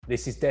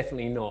This is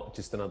definitely not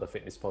just another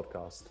fitness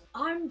podcast.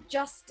 I'm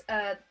just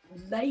a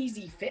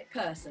lazy fit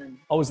person.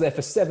 I was there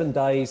for 7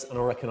 days and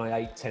I reckon I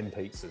ate 10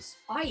 pizzas.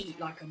 I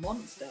eat like a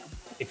monster.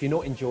 If you're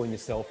not enjoying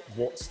yourself,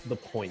 what's the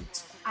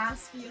point?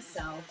 Ask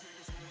yourself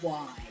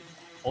why.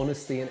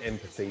 Honesty and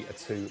empathy are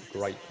two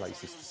great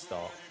places to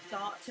start.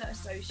 Start to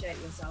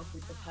associate yourself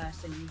with the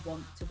person you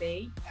want to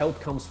be. Health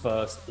comes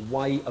first,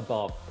 way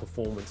above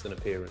performance and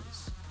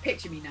appearance.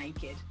 Picture me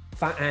naked.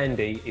 Fat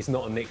Andy is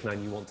not a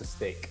nickname you want to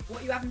stick.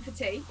 What are you having for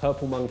tea?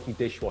 Purple Monkey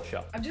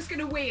dishwasher. I'm just going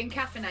to wee and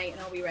caffeinate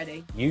and I'll be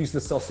ready. Use the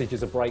sausage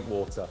as a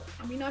breakwater.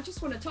 I mean, I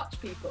just want to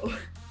touch people.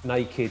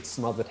 Naked,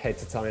 smothered head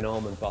to toe in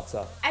almond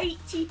butter.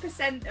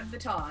 80% of the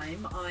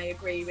time, I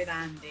agree with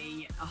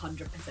Andy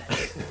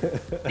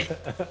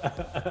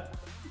 100%.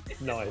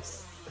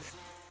 Nice.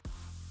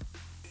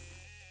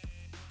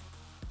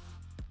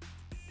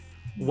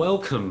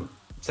 Welcome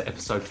to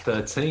episode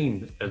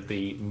 13 of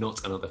the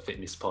Not Another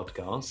Fitness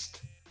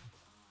podcast.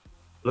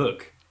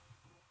 Look,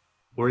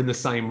 we're in the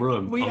same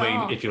room. We are.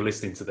 mean, if you're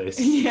listening to this,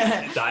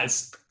 Yeah.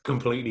 that's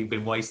completely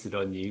been wasted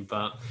on you.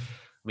 But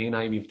me and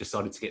Amy have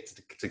decided to get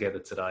together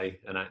today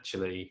and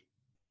actually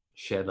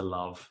share the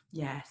love.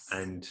 Yes.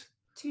 And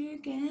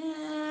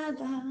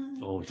together.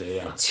 oh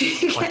dear,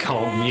 Together. I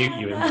can't mute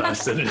you in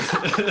person.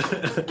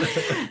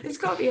 There's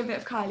got to be a bit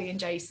of Kylie and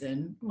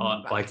Jason.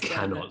 I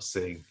cannot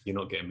sing. You're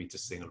not getting me to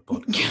sing on a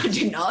podcast. I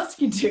didn't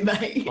ask you to,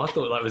 mate. I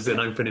thought that was an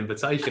open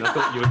invitation. I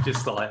thought you were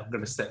just like, I'm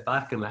going to step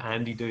back and let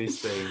Andy do his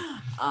thing.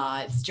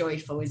 It's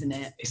joyful, isn't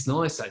it? It's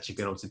nice actually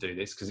being able to do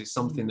this because it's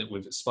something that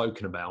we've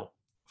spoken about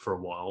for a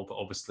while, but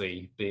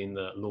obviously being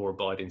the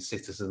law-abiding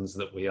citizens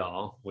that we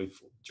are, do you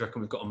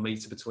reckon we've got a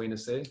meter between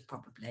us here?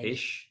 Probably.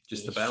 Ish,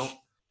 just about.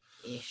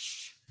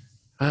 Ish.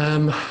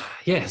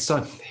 Yeah,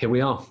 so here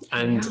we are.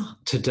 And Yeah.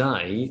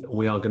 today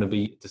we are going to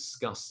be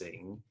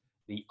discussing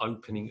the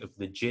opening of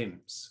the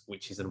gyms,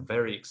 which is a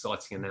very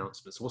exciting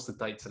announcement. So what's the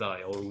date today?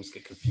 I always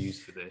get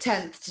confused with this.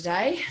 10th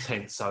today.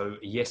 10th. So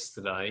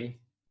yesterday,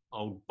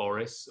 old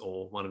Boris,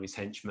 or one of his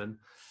henchmen,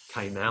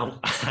 came out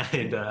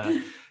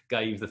and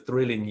gave the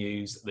thrilling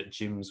news that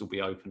gyms will be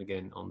open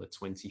again on the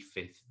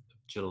 25th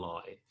of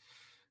July.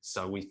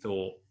 So we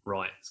thought,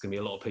 right, it's going to be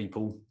a lot of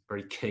people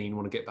very keen,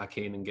 want to get back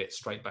in and get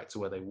straight back to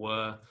where they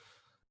were.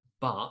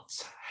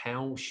 But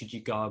how should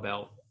you go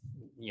about,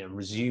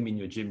 resuming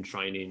your gym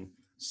training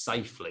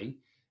safely?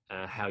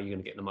 How you're going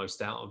to get the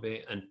most out of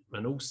it,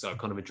 and also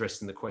kind of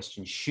addressing the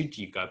question: should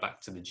you go back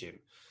to the gym?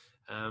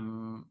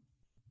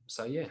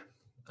 So yeah,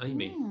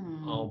 Amy.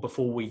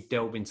 Before we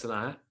delve into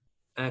that,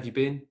 how have you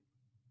been?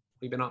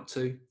 What have you been up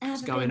to?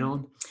 What's going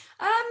on?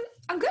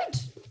 I'm good.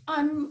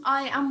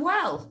 I am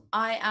well.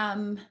 I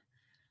am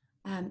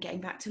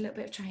getting back to a little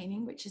bit of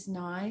training, which is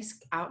nice.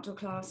 Outdoor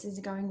classes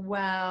are going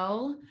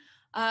well.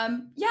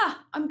 Yeah,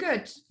 I'm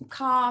good.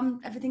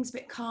 Calm. Everything's a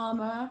bit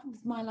calmer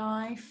with my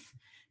life.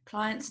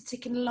 Clients are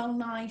ticking along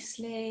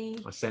nicely.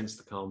 I sense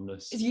the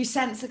calmness. You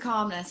sense the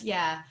calmness,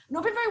 yeah.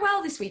 Not been very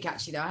well this week,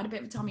 actually, though. I had a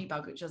bit of a tummy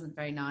bug, which wasn't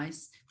very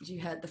nice, which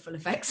you heard the full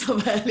effects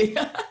of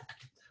earlier.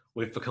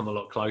 We've become a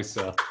lot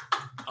closer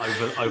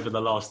over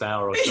the last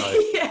hour or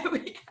so. Yeah, we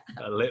have.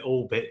 A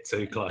little bit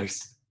too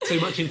close. Too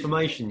much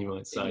information, you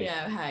might say.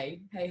 Yeah,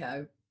 hey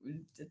ho,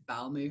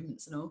 bowel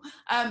movements and all.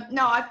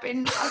 No, I've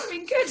been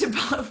good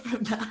apart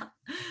from that.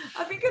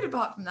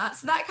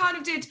 So that kind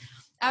of did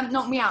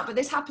knock me out, but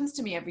this happens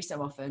to me every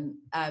so often.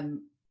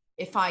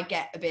 If I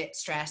get a bit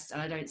stressed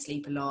and I don't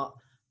sleep a lot,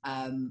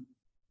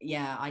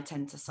 I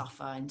tend to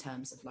suffer in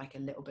terms of like a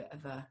little bit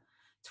of a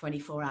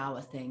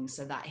 24-hour thing.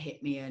 So that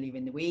hit me earlier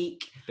in the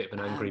week. Bit of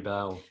an angry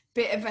bowel.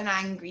 Bit of an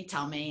angry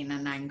tummy and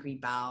an angry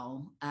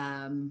bowel.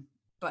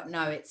 But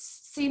no, it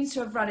seems to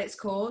have run its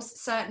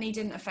course. Certainly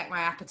didn't affect my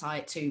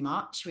appetite too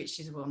much, which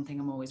is one thing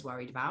I'm always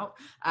worried about.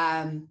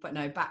 But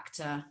no, back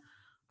to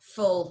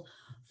full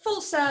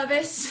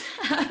service.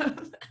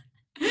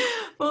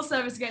 Full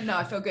service again. No,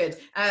 I feel good.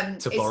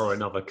 To borrow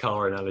another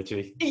car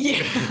analogy.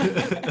 Yeah.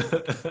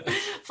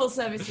 Full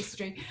service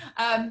history.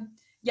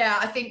 Yeah,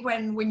 I think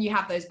when you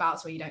have those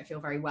bouts where you don't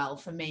feel very well,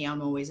 for me,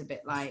 I'm always a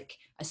bit like,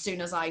 as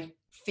soon as I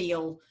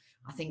feel,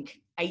 I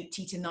think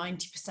 80 to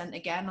 90%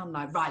 again, I'm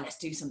like, right, let's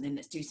do something,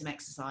 let's do some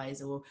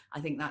exercise. Or I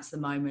think that's the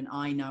moment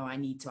I know I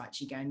need to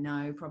actually go,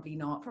 no, probably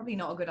not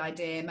a good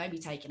idea. Maybe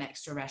take an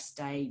extra rest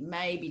day,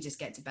 maybe just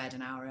get to bed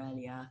an hour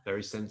earlier.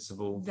 Very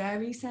sensible.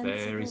 Very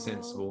sensible. Very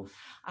sensible.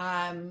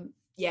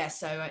 Yeah,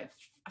 so I've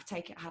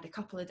had a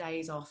couple of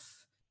days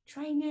off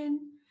training,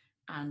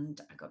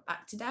 and I got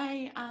back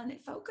today and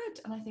it felt good.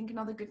 And I think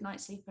another good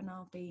night's sleep and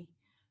I'll be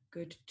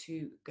good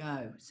to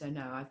go. So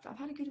no, I've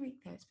had a good week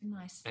though. It's been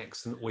nice.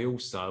 Excellent. We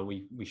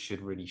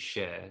should really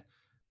share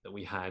that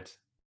we had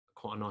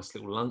quite a nice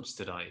little lunch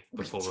today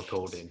before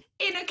recording.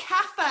 In a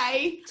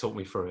cafe. Talk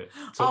me through it.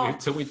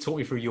 Talk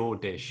me through your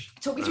dish.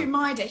 Talk me through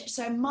my dish.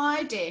 So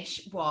my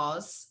dish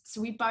was,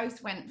 we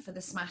both went for the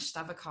smashed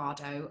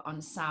avocado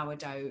on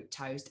sourdough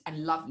toast,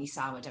 and lovely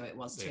sourdough it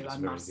was too, I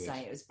must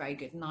say. It was very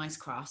good. Nice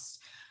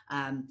crust.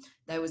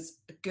 There was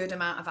a good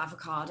amount of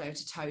avocado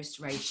to toast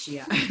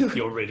ratio.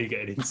 You're really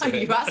getting into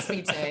it. You asked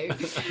me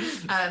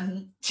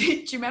to. Do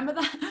you remember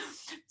that?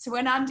 So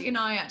when Andy and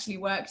I actually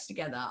worked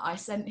together, I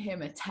sent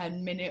him a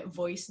 10-minute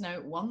voice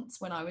note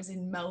once when I was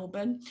in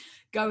Melbourne,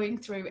 going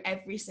through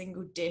every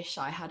single dish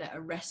I had at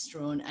a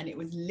restaurant, and it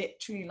was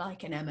literally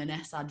like an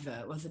M&S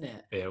advert, wasn't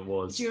it? Yeah, it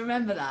was. Do you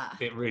remember that?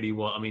 It really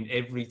was. I mean,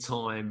 every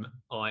time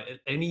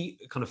any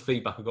kind of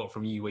feedback I got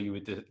from you where you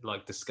were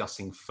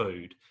discussing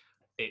food,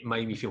 it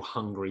made me feel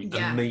hungry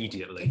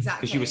immediately.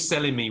 Exactly. Because you were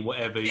selling me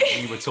whatever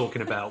you were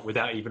talking about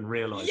without even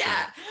realising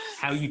it.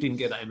 How you didn't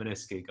get that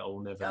M&S gig, I'll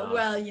never know.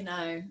 Well, you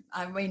know,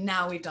 I mean,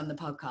 now we've done the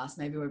podcast,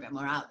 maybe we're a bit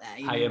more out there.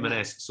 Hey,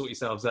 M&S, sort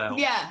yourselves out.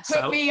 Yeah,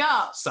 hook me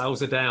up.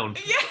 Sales are down.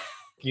 Yeah.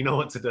 You know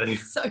what to do.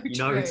 So you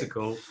know who to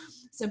call.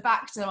 So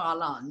back to our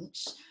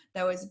lunch.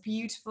 There was a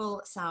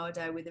beautiful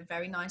sourdough with a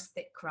very nice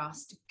thick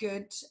crust,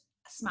 good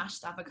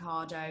smashed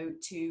avocado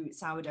to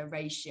sourdough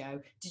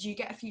ratio. Did you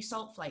get a few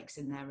salt flakes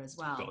in there as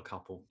well? Got a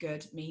couple.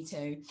 Good, me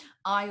too.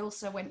 I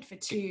also went for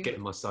 2.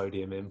 Getting my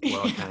sodium in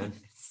where I can.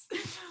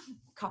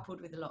 Coupled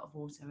with a lot of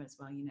water as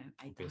well, you know,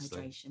 aid the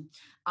hydration.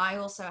 I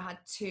also had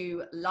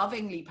 2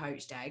 lovingly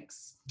poached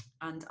eggs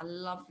and a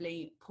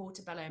lovely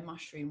portobello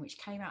mushroom, which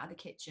came out of the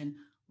kitchen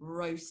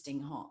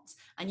roasting hot.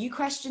 And you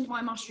questioned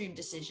my mushroom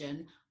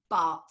decision,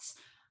 but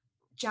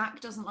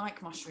Jack doesn't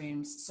like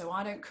mushrooms, so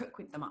I don't cook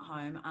with them at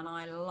home, and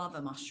I love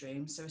a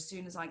mushroom. So as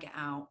soon as I get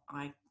out,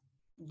 I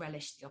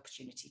relish the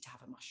opportunity to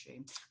have a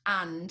mushroom.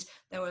 And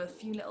there were a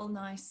few little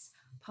nice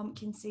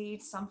pumpkin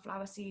seeds,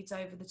 sunflower seeds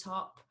over the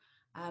top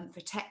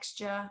for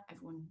texture.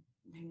 Everyone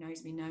who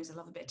knows me knows I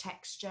love a bit of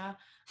texture.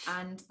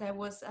 And there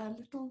was a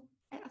little,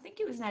 I think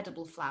it was an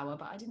edible flower,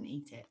 but I didn't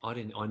eat it. I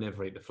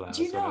never eat the flowers.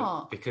 Do you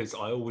not? Because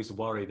I always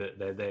worry that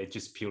they're there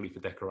just purely for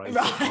decoration.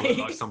 Right. I look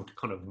like some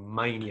kind of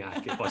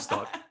maniac if I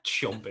start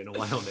chomping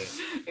away on it.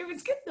 It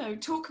was good though.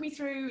 Talk me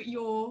through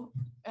your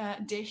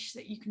dish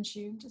that you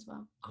consumed as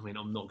well. I mean,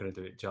 I'm not going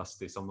to do it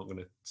justice. I'm not going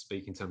to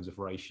speak in terms of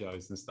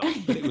ratios and stuff,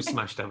 but it was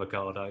smashed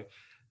avocado.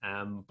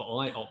 But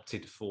I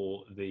opted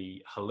for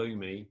the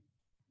halloumi,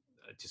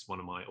 just one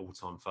of my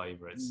all-time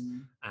favourites.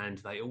 And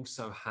they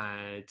also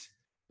had...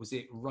 Was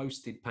it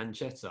roasted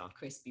pancetta?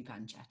 Crispy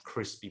pancetta.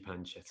 Crispy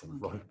pancetta.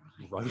 Right.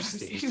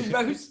 Roasted. Who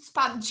roasts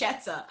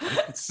pancetta?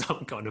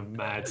 Some kind of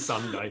mad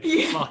Sunday.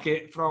 Yeah. Fuck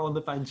it, throw on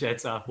the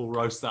pancetta. We'll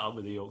roast that up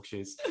with the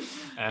Yorkshires.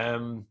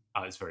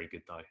 It's very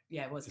good though.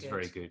 Yeah, it was good.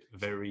 Very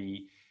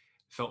good.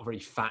 Felt very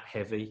fat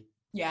heavy.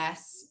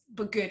 Yes,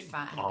 but good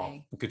fat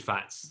heavy. Oh, good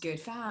fats. Good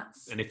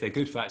fats. And if they're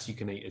good fats, you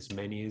can eat as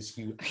many as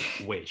you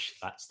wish.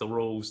 That's the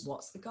rules.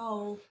 What's the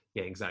goal?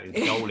 Yeah, exactly.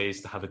 The goal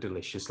is to have a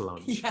delicious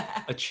lunch.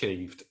 Yeah.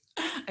 Achieved.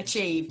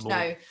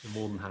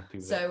 More than happy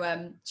with it.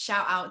 So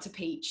shout out to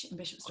Peach in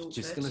Bishop Stortford.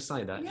 Just going to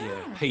say that, yes.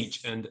 yeah.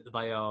 Peach, and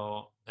they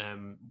are,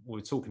 we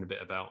were talking a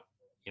bit about,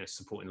 you know,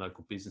 supporting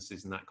local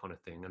businesses and that kind of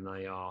thing. And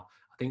I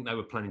think they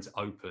were planning to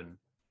open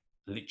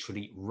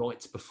literally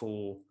right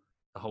before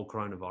the whole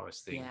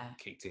coronavirus thing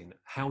kicked in.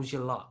 How's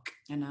your luck?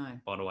 I know.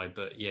 By the way,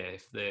 but yeah,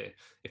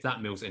 if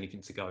that meal's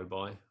anything to go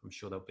by, I'm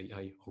sure there'll be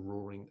a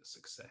roaring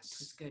success.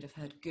 It's good. I've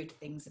heard good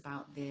things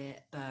about the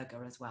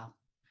burger as well.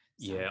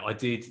 So. Yeah, I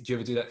did. Do you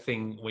ever do that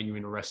thing when you're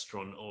in a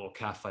restaurant or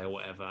cafe or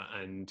whatever,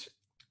 and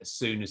as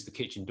soon as the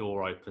kitchen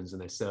door opens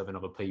and they're serving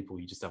other people,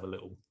 you just have a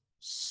little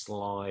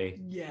sly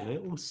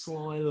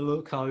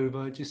look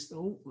over, just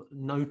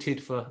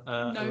noted for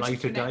a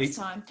later date. Next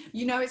time.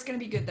 You know it's going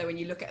to be good though when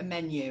you look at a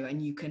menu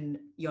and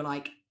you're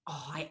like,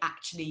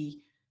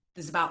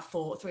 there's about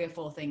 3 or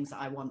 4 things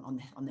that I want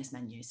on this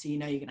menu, so you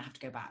know you're going to have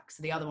to go back.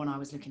 So the other one I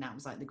was looking at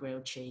was like the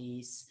grilled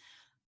cheese.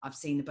 I've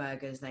seen the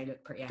burgers, they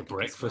look pretty epic. The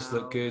breakfast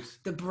looked good.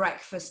 The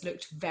breakfast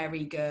looked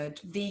very good.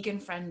 Vegan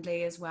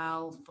friendly as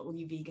well, for all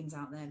you vegans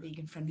out there,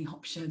 vegan friendly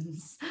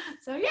options.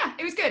 So yeah,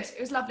 it was good. It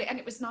was lovely. And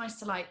it was nice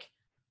to like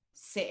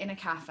sit in a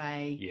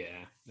cafe.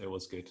 Yeah, it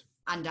was good.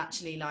 And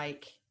actually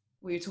like,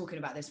 we were talking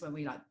about this when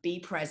we like be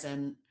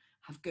present,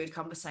 have good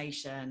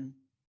conversation.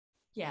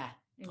 Yeah,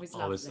 it was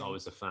lovely. I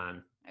was a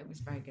fan. It was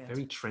very good.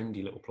 Very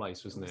trendy little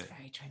place, wasn't it? It was a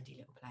very trendy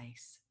little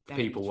place. The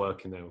people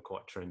working there were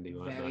quite trendy,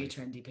 weren't they? Very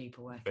trendy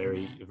people working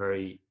there.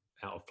 Very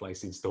out of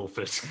place in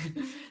Stortford.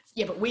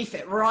 Yeah, but we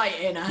fit right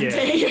in, Andy.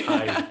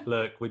 Yeah. Hey,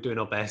 look, we're doing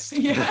our best.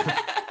 Yeah.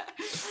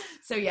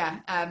 So yeah,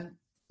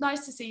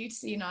 nice to see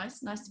you. Nice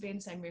to be in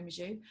the same room as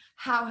you.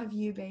 How have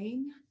you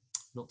been?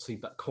 Not too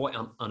bad. Quite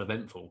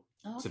uneventful,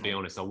 to be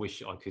honest. I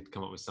wish I could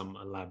come up with some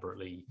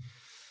elaborate,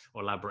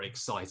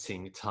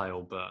 exciting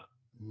tale, but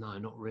no,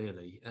 not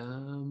really.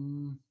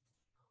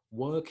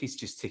 Work is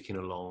just ticking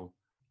along.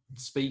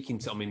 Speaking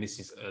to,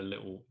 this is a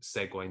little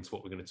segue into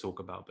what we're going to talk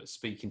about, but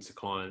speaking to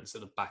clients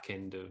at the back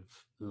end of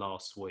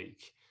last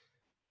week,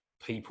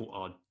 the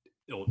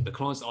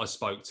clients that I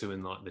spoke to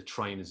and like the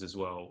trainers as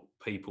well,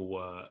 people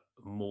were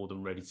more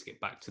than ready to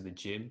get back to the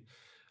gym.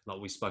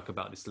 Like we spoke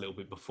about this a little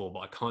bit before,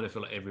 but I kind of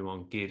feel like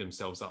everyone geared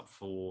themselves up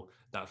for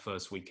that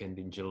first weekend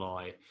in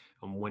July.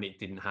 And when it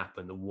didn't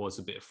happen, there was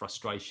a bit of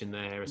frustration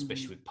there,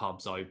 especially with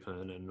pubs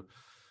open and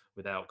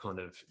without kind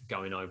of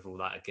going over all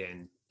that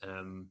again.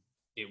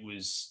 It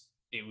was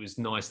it was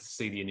nice to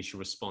see the initial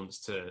response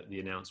to the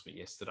announcement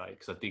yesterday,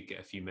 because I did get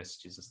a few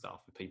messages and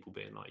stuff with people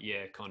being like,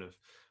 yeah, kind of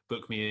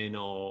book me in,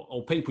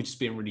 or people just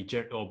being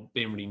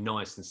really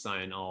nice and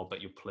saying, oh,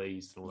 but you're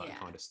pleased and all that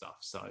kind of stuff.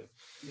 So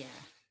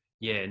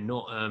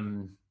not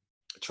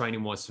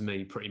training wise for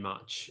me, pretty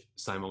much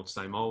same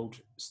old,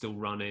 still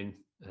running,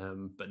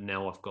 but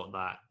now I've got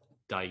that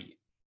date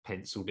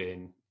penciled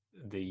in.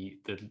 The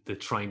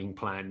training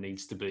plan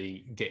needs to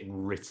be getting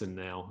written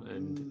now,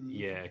 and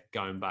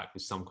going back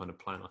with some kind of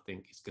plan, I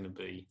think it's going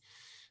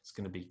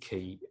to be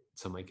key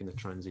to making the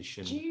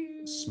transition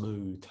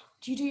smooth.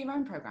 Do you do your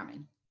own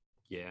programming?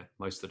 Yeah,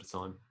 most of the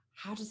time.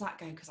 How does that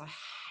go? Because I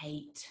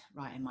hate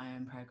writing my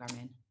own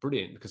programming.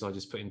 Brilliant, because I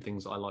just put in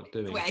things I like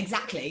doing. Well,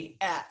 exactly.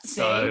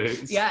 There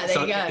you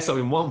go. So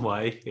in one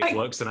way, it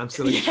works an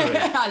absolute treat.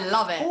 I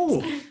love it.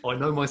 Oh, I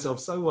know myself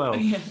so well.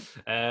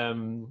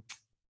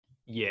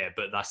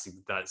 But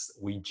that's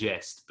we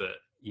jest, but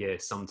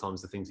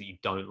sometimes the things that you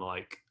don't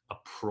like are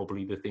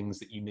probably the things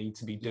that you need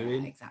to be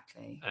doing. Yeah,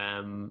 exactly.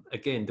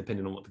 Again,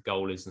 depending on what the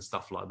goal is and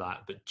stuff like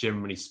that. But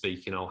generally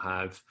speaking,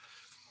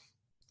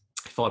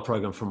 if I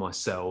program for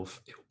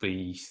myself,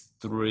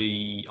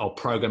 I'll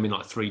program in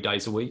like 3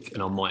 days a week,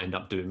 and I might end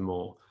up doing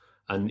more.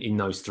 And in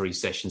those 3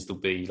 sessions,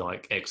 there'll be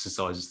like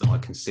exercises that I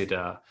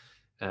consider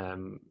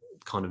kind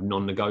of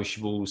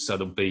non-negotiables. So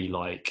there'll be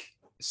like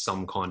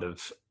some kind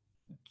of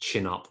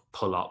chin up,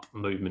 pull up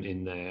movement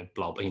in there,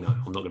 blah, blah. I'm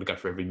not going to go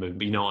for every movement,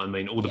 but you know what I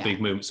mean? All the big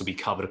movements will be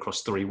covered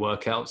across 3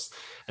 workouts.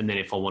 And then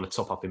if I want to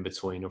top up in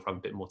between, or if I have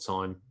a bit more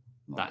time,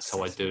 that's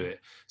how I do it.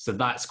 So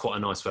that's quite a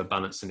nice way of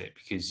balancing it,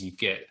 because you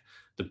get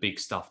the big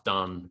stuff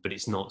done, but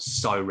it's not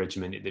so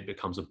regimented that it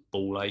becomes a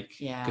ball ache.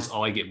 Because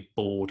I get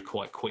bored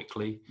quite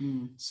quickly.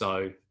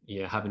 So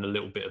having a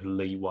little bit of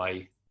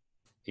leeway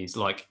is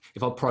like,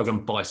 if I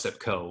program bicep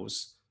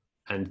curls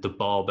and the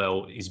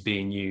barbell is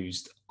being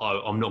used,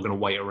 I'm not going to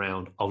wait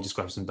around. I'll just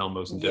grab some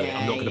dumbbells and do it.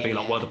 I'm not going to be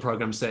like, well, the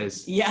program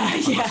says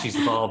I must use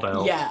the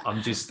barbell.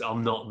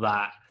 I'm not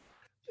that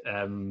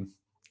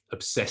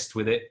obsessed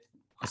with it,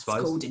 I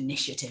suppose. It's called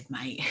initiative,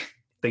 mate.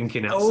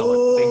 Thinking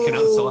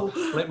outside.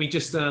 Let me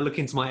just look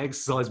into my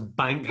exercise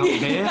bank up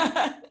here.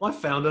 I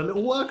found a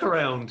little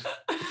workaround.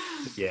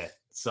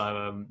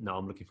 So no,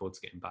 I'm looking forward to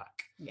getting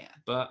back.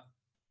 But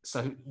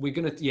so we're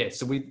gonna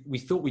so we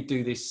thought we'd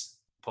do this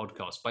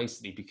podcast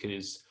basically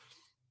because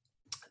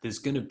there's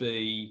gonna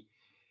be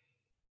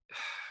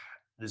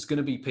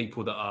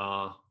people that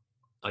are,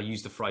 I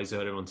used the phrase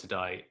earlier on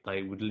today,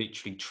 they would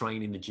literally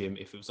train in the gym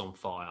if it was on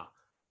fire.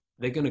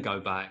 They're going to go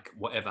back,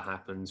 whatever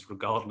happens,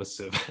 regardless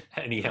of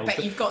any health. I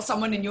bet you've got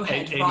someone in your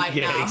head now.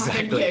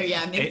 Exactly.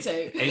 Yeah, me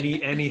too.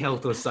 any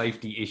health or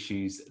safety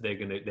issues, they're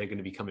going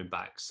to be coming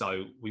back.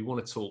 So we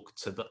want to talk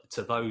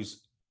to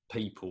those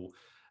people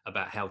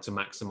about how to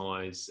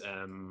maximise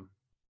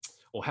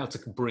or how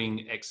to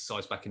bring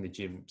exercise back in the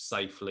gym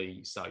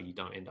safely, so you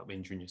don't end up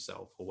injuring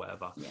yourself or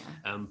whatever.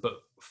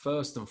 But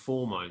first and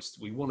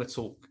foremost, we want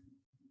to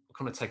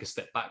kind of take a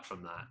step back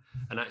from that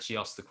and actually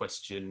ask the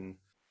question: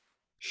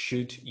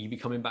 should you be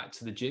coming back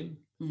to the gym?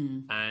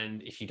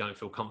 And if you don't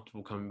feel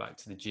comfortable coming back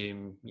to the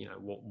gym,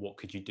 what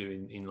could you do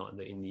in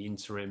the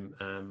interim?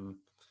 And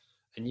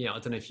I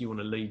don't know if you want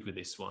to lead with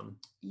this one.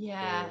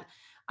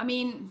 I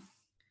mean,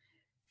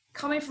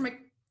 coming from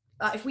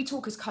if we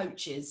talk as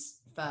coaches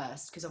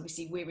first, because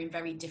obviously we're in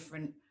very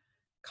different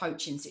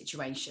coaching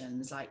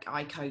situations. Like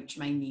I coach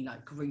mainly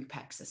like group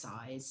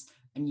exercise,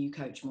 and you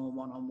coach more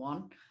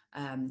one-on-one.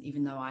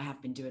 Even though I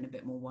have been doing a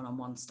bit more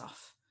one-on-one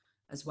stuff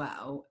as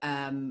well.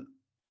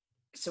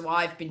 So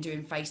I've been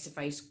doing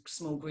face-to-face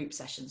small group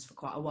sessions for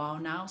quite a while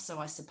now. So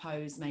I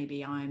suppose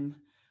maybe I'm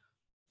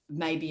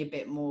a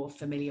bit more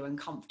familiar and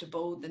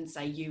comfortable than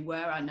say you were.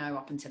 I know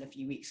up until a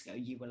few weeks ago,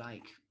 you were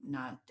like,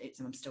 no,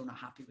 I'm still not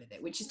happy with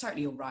it, which is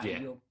totally all right.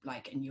 And you're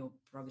like, and your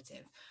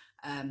prerogative.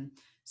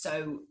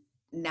 So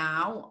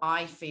now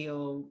I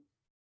feel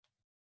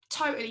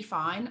totally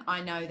fine.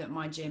 I know that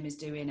my gym is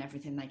doing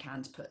everything they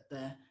can to put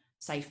the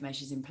safe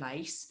measures in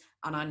place.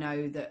 And I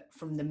know that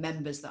from the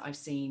members that I've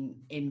seen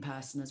in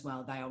person as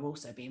well, they are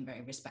also being very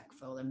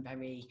respectful and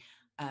very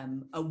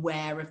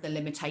aware of the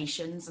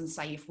limitations, and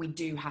say if we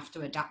do have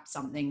to adapt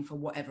something for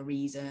whatever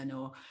reason,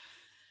 or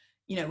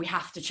we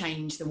have to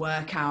change the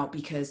workout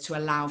because to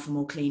allow for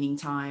more cleaning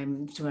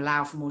time, to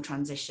allow for more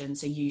transition.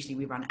 So usually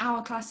we run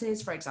hour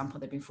classes, for example,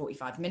 they've been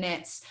 45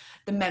 minutes.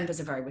 The members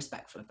are very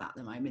respectful of that at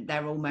the moment.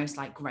 They're almost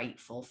like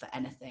grateful for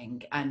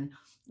anything. And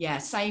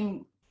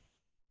same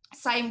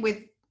with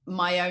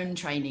my own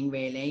training,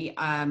 really.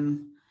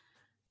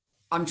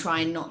 I'm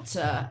trying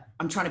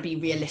to be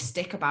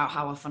realistic about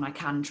how often I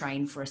can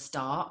train for a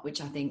start, which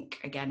I think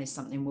again is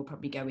something we'll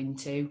probably go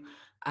into.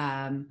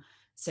 Trying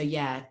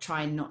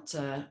not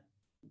to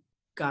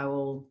go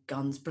all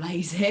guns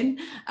blazing.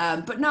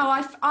 But no,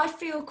 I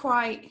feel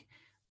quite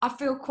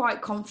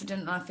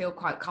confident, and I feel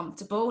quite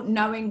comfortable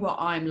knowing what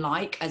I'm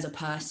like as a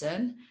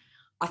person.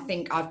 I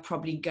think I've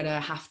probably gonna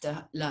have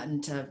to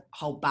learn to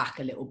hold back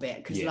a little bit,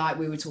 because like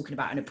we were talking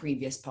about in a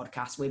previous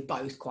podcast, we're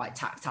both quite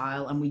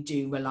tactile and we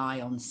do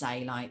rely on,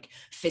 say, like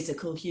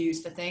physical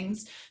cues for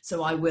things.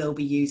 So I will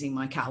be using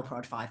my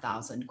CalProd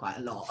 5000 quite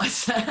a lot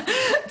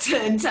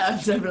in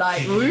terms of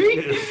like,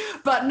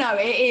 but no,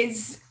 it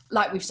is,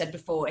 like we've said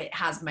before, it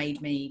has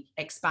made me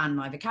expand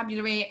my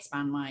vocabulary,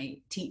 expand my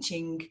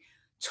teaching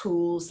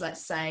tools,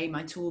 let's say,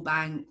 my tool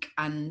bank.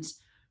 And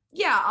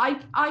yeah,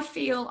 I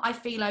feel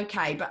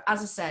okay. But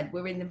as I said,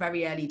 we're in the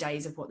very early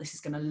days of what this is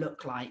going to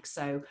look like.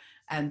 So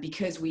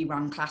because we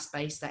run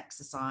class-based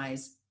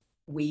exercise,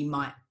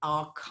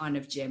 our kind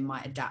of gym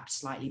might adapt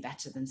slightly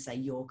better than, say,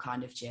 your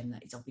kind of gym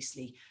that is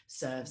obviously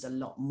serves a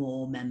lot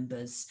more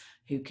members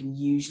who can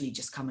usually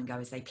just come and go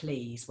as they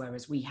please.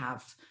 Whereas we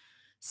have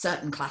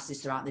certain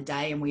classes throughout the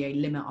day and we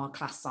limit our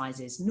class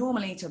sizes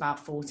normally to about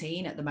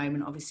 14. At the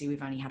moment, obviously,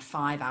 we've only had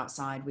 5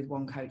 outside with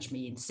one coach,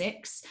 me, and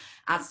 6.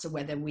 As to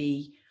whether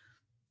we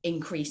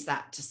increase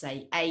that to,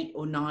 say, 8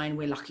 or 9,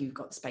 we're lucky we've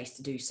got the space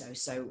to do so.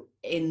 So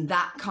in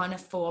that kind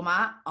of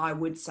format, I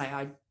would say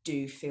I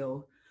do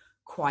feel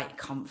quite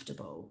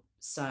comfortable.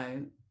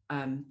 So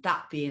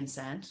that being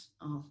said,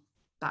 I'll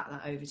back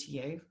that over to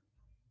you.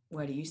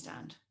 Where do you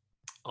stand?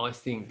 I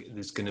think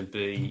there's going to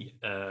be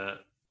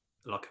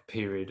like a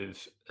period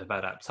of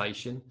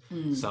adaptation.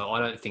 So I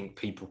don't think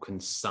people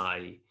can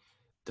say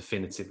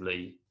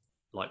definitively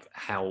like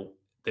how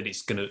that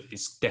it's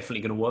definitely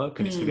going to work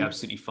and it's going to be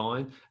absolutely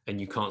fine, and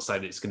you can't say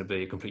that it's going to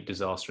be a complete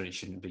disaster and it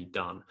shouldn't be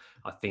done.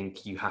 I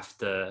think you have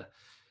to,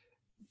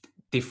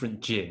 different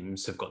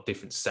gyms have got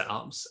different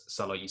setups.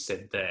 So like you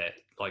said there,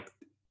 like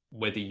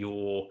whether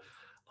you're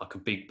like a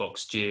big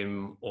box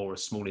gym or a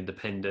small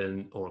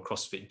independent or a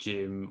CrossFit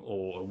gym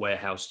or a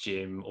warehouse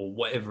gym or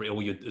whatever,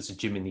 or there's a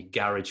gym in the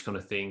garage kind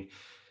of thing,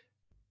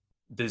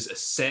 there's a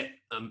set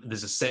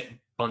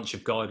bunch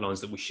of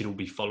guidelines that we should all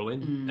be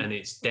following. And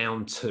it's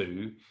down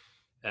to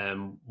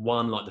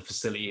one, like the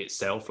facility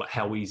itself, like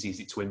how easy is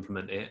it to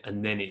implement it,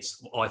 and then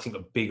I think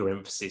a bigger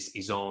emphasis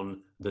is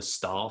on the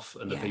staff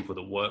and the people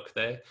that work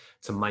there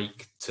to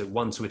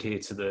adhere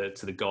to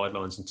the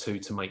guidelines, and 2,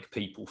 to make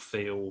people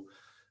feel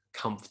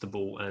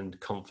comfortable and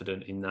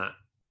confident in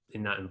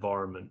that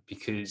environment.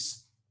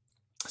 Because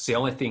see,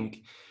 I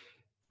think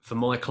for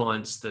my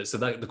clients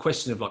the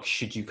question of like,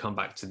 should you come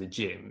back to the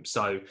gym?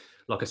 So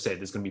like I said,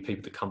 there's going to be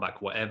people that come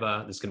back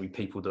whatever, there's going to be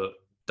people that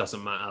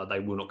doesn't matter, they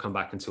will not come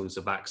back until there's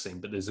a vaccine.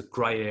 But there's a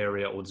grey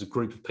area, or there's a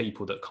group of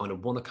people that kind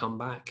of want to come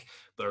back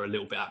but are a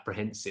little bit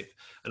apprehensive.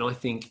 And I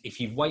think if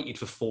you've waited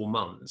for 4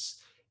 months,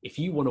 if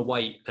you want to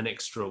wait an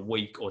extra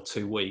week or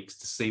 2 weeks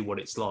to see what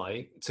it's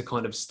like, to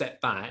kind of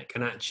step back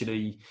and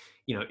actually,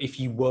 you know, if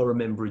you were a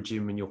member of a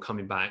gym and you're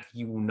coming back,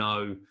 you will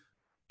know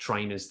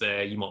trainers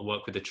there, you might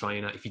work with a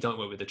trainer. If you don't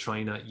work with a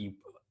trainer, you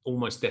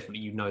almost definitely,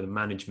 you know, the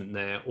management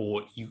there,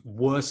 or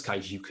worst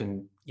case, you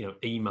can, you know,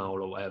 email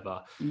or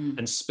whatever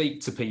and speak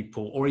to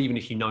people, or even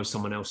if you know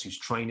someone else who's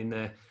training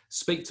there,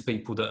 speak to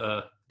people that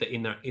are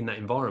in that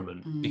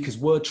environment, because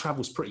word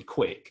travels pretty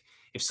quick.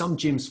 If some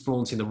gym's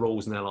flaunting the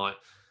rules and they're like,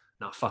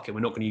 no, fuck it,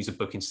 we're not going to use a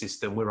booking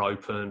system, we're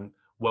open,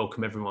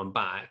 welcome everyone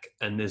back,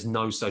 and there's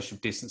no social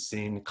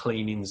distancing,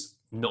 cleaning's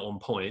not on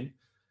point,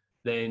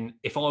 then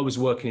if I was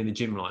working in the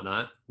gym like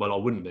that, well, I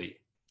wouldn't be.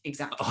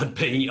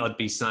 Exactly. I'd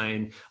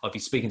be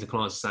speaking to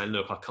clients saying,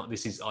 look, I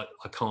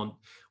can't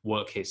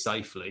work here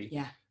safely,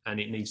 and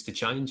it needs to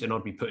change. And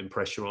I'd be putting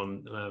pressure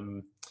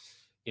on,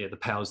 the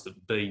powers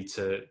that be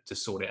to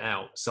sort it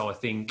out. So I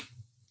think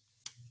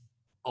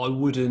I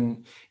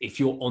wouldn't, if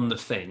you're on the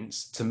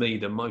fence, to me,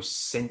 the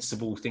most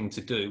sensible thing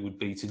to do would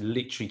be to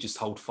literally just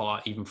hold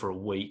fire, even for a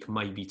week,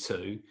 maybe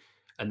 2,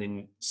 and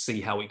then see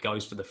how it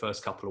goes for the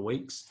first couple of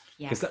weeks.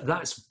 Because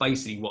that's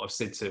basically what I've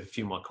said to a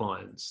few of my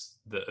clients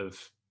that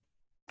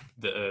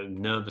are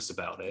nervous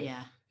about it.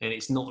 And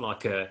it's not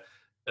like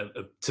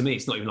to me,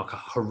 it's not even like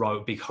a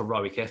big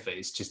heroic effort.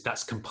 It's just,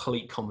 that's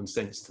complete common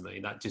sense to me.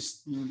 That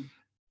just,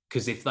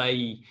 because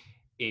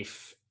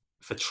if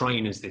for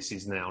trainers, this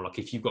is now like,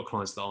 if you've got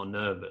clients that are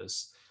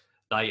nervous,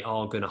 they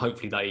are going to,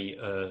 hopefully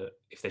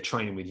if they're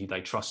training with you,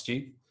 they trust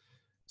you.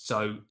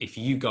 So if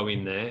you go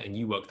in there and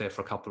you work there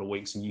for a couple of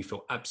weeks and you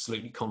feel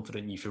absolutely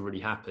confident, you feel really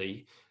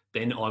happy,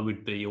 then I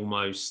would be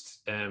almost,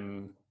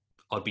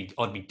 I'd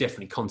be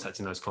definitely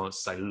contacting those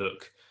clients to say,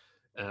 look,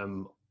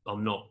 I'm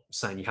not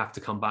saying you have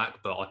to come back,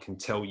 but I can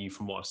tell you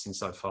from what I've seen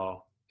so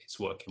far, it's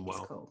working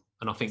well. Cool.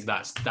 And I think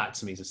that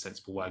to me is a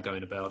sensible way of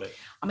going about it.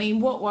 I mean,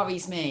 what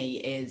worries me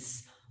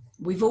is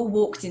we've all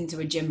walked into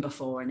a gym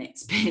before and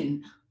it's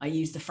been, I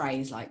use the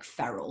phrase like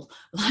feral,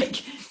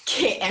 like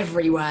kit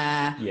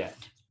everywhere,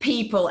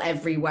 people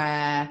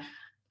everywhere,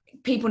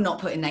 people not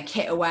putting their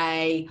kit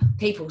away,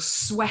 people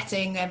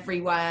sweating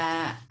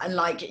everywhere. And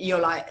like,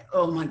 you're like,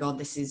 oh my God,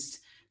 this is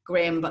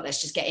grim, but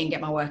let's just get in, get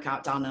my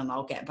workout done, and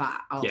I'll get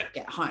back,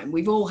 get home.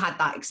 We've all had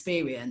that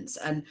experience.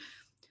 And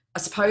I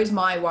suppose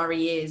my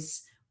worry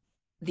is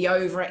the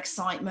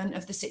overexcitement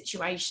of the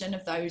situation,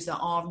 of those that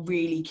are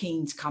really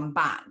keen to come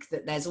back,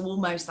 that there's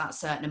almost that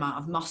certain amount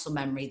of muscle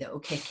memory that will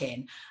kick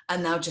in,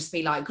 and they'll just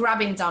be like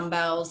grabbing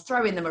dumbbells,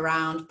 throwing them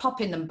around,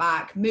 popping them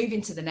back,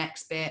 moving to the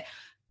next bit.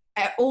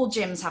 All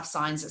gyms have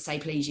signs that say,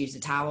 please use a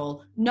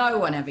towel. No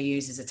one ever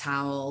uses a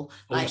towel.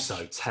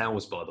 Also,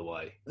 towels, by the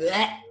way,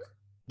 bleh.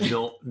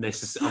 Not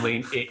necessarily. I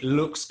mean, it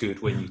looks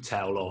good when you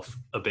towel off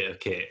a bit of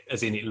kit,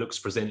 as in it looks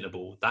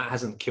presentable. That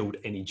hasn't killed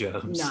any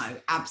germs. No,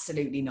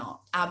 absolutely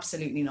not.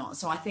 Absolutely not.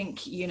 So I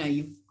think,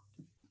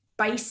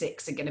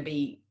 basics are going to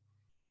be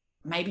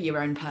maybe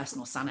your own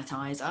personal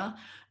sanitizer,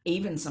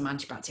 even some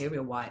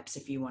antibacterial wipes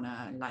if you want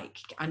to,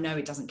 I know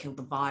it doesn't kill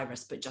the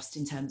virus, but just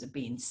in terms of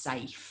being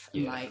safe,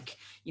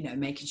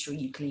 making sure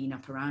you clean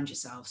up around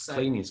yourself. So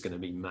cleaning is going to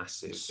be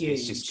massive.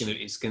 Huge.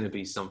 It's going to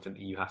be something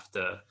that you have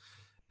to,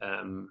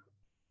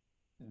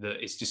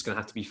 that it's just going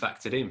to have to be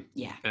factored in.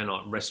 Yeah. And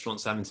like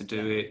restaurants having to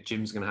do it,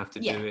 gyms going to have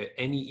to do it.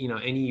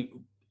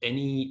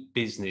 Any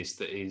business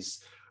that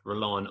is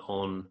reliant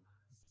on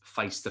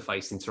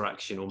face-to-face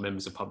interaction or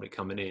members of public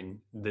coming in,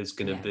 there's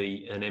going to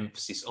be an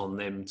emphasis on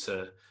them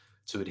to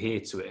adhere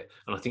to it.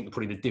 And I think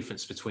probably the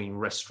difference between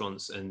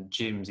restaurants and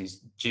gyms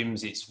is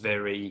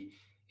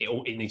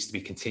it needs to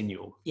be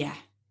continual. Yeah.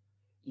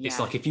 It's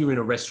like if you were in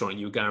a restaurant and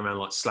you were going around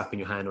like slapping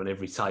your hand on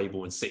every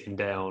table and sitting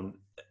down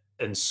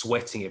and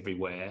sweating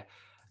everywhere,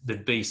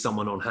 there'd be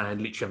someone on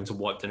hand literally having to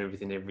wipe down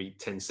everything every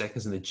 10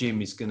 seconds. And the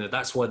gym is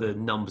that's why the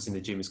numbers in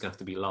the gym is going to have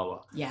to be lower.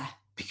 Yeah.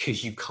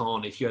 Because you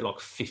can't, if you had like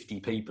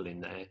 50 people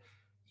in there,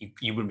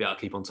 you wouldn't be able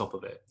to keep on top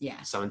of it.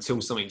 Yeah. So until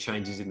something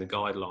changes in the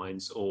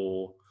guidelines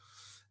or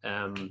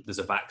there's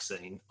a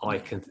vaccine, I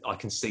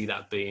can see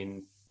that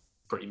being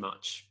pretty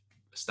much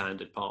a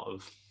standard part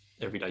of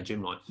everyday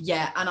gym life.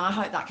 Yeah, and I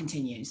hope that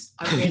continues.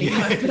 I really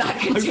hope that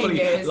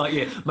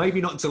continues. Maybe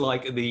not to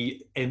like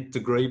the nth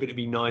degree, but it'd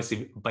be nice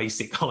if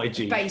basic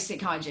hygiene.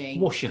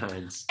 Wash your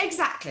hands.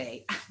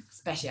 Exactly.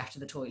 Especially after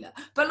the toilet.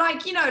 But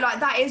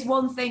that is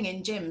one thing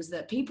in gyms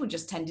that people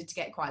just tended to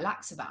get quite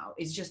lax about,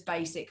 is just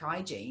basic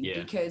hygiene.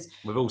 Yeah. Because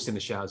we've all seen the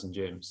showers in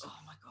gyms. Oh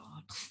my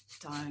God,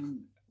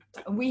 don't.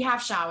 We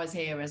have showers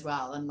here as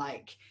well. And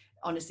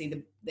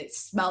honestly, it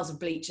smells of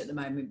bleach at the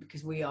moment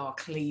because we are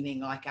cleaning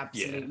like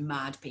absolute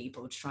mad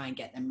people to try and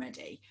get them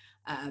ready.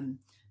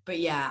 But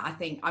yeah,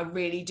 I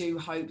really do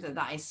hope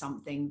that is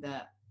something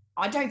that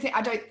I don't think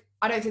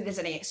there's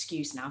any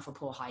excuse now for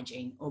poor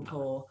hygiene or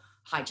poor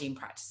hygiene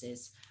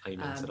practices.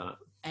 Amen to that.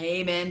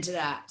 Amen to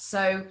that.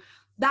 So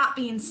that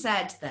being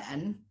said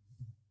then,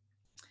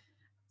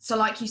 so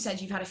like you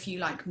said, you've had a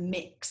few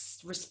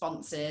mixed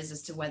responses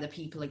as to whether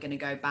people are going to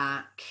go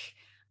back.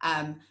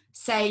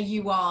 Say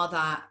you are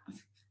that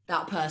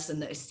person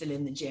that is still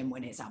in the gym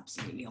when it's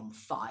absolutely on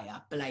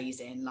fire,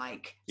 blazing,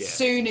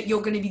 soon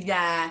you're going to be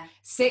there,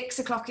 6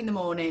 o'clock in the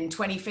morning,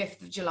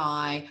 25th of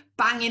July,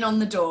 banging on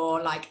the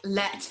door,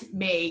 let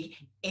me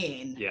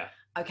in. Yeah.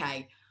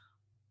 Okay.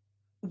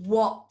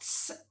 What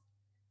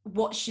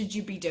should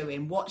you be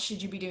doing? What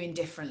should you be doing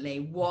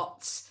differently?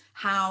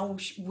 How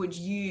would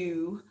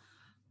you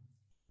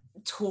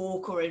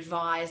talk or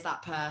advise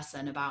that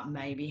person about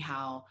maybe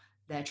how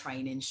their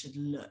training should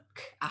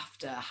look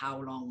after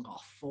how long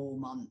off? 4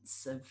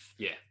 months of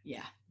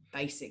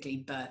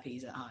basically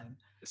burpees at home?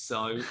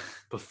 So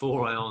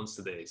before I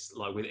answer this,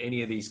 with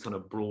any of these kind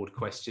of broad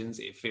questions,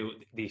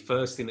 the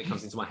first thing that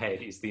comes into my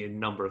head is the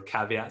number of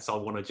caveats I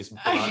want to just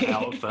blurt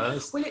out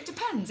first. Well, it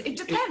depends.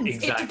 Exactly.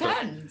 It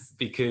depends.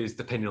 Because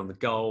depending on the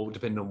goal,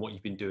 depending on what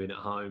you've been doing at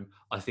home,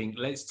 I think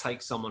let's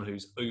take someone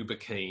who's uber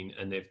keen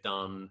and they've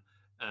done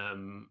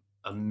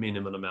a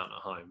minimal amount at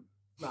home.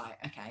 Right.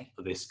 Okay.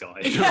 For this guy.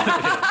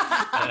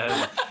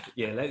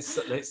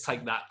 Let's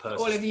take that person.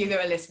 All of you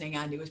that are listening,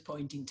 Andy was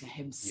pointing to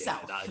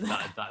himself.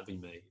 Yeah, that'd be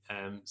me.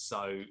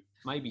 So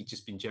maybe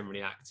just been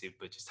generally active,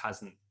 but just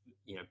hasn't,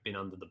 been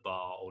under the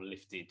bar or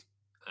lifted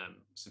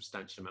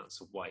substantial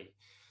amounts of weight.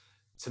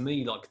 To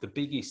me, the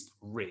biggest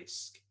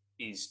risk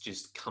is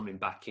just coming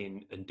back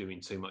in and doing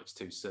too much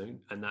too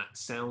soon. And that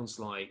sounds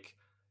like,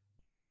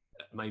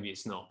 maybe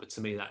it's not, but to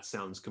me that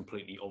sounds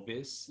completely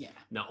obvious. Yeah.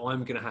 Now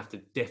I'm going to have to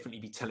definitely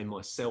be telling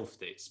myself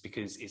this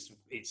because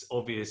it's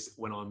obvious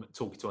when I'm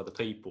talking to other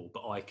people,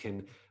 but I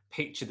can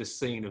picture the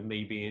scene of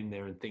me being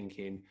there and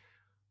thinking,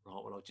 right,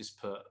 well I'll just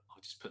put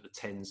the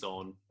 10s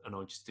on and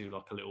I'll just do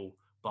a little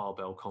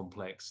barbell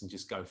complex and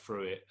just go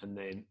through it, and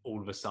then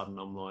all of a sudden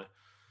I'm like,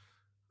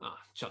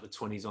 chuck the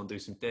 20s on, do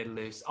some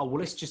deadlifts. Oh well,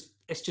 let's just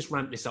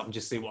ramp this up and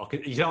just see what I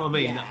can. You know what I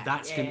mean?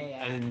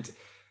 And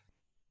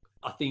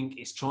I think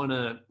it's trying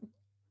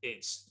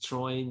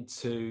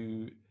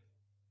to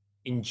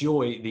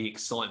enjoy the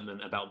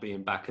excitement about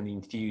being back and the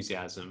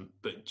enthusiasm,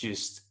 but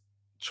just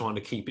trying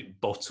to keep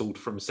it bottled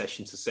from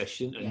session to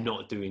session and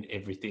not doing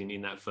everything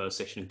in that first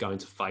session and going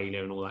to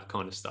failure and all that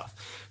kind of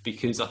stuff.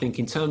 Because I think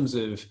in terms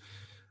of,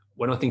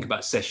 when I think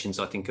about sessions,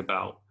 I think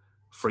about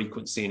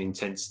frequency and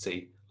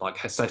intensity.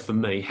 Say for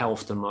me, how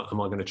often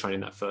am I going to train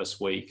in that first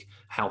week?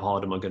 How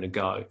hard am I going to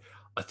go?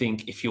 I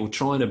think if you're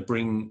trying to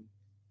bring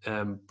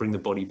the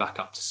body back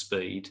up to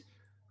speed,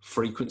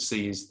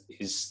 frequency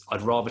is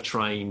I'd rather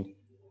train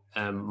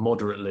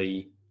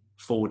moderately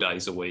 4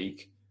 days a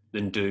week,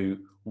 then do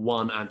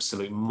one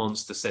absolute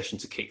monster session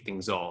to kick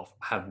things off,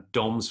 have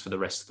DOMs for the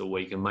rest of the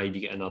week, and maybe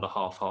get another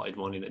half-hearted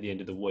one in at the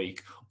end of the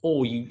week.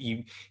 Or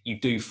you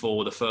do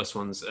 4. The first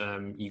ones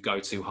you go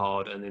too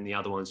hard, and then the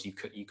other ones you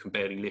can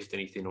barely lift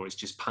anything, or it's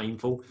just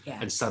painful. Yeah.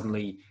 And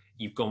suddenly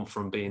you've gone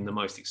from being the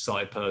most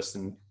excited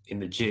person in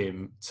the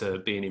gym to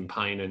being in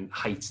pain and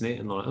hating it,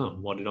 and like, oh,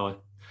 why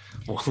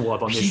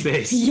have I missed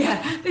this?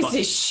 Yeah, this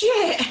is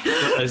shit.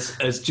 But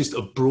as just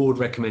a broad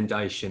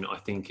recommendation, I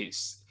think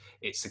it's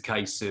a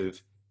case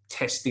of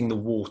testing the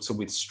water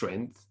with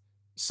strength.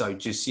 So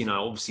just,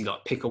 obviously,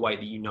 like, pick a weight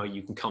that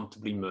you can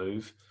comfortably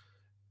move,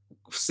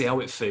 see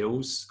how it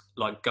feels,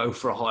 like go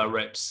for a higher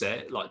rep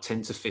set, like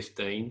 10 to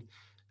 15,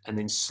 and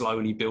then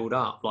slowly build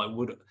up. Like,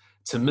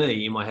 to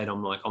me, in my head,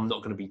 I'm like, I'm not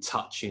going to be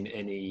touching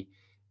any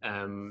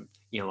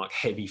like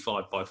heavy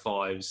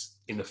 5x5s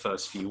in the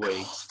first few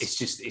weeks. It's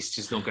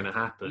just not going to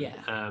happen.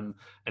 Yeah.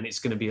 And it's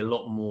going to be a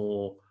lot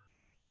more.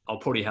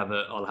 I'll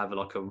have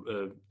like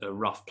a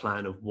rough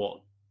plan of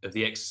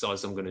the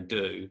exercise I'm going to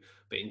do,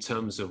 but in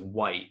terms of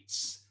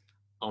weights,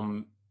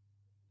 I'm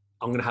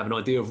going to have an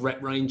idea of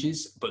rep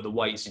ranges, but the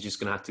weights are just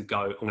going to have to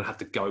go. I'm going to have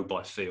to go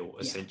by feel,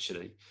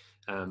 essentially.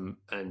 And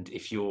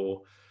if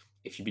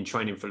you've been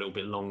training for a little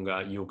bit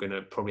longer, you're going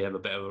to probably have a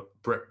better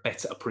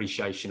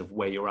appreciation of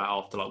where you're at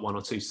after like 1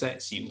 or 2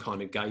 sets. You can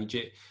kind of gauge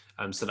it.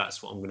 So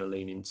that's what I'm going to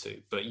lean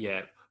into. But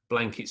yeah,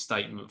 blanket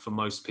statement for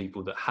most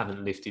people that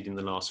haven't lifted in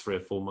the last 3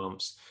 or 4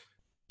 months: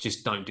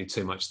 just don't do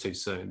too much too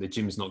soon. The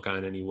gym's not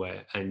going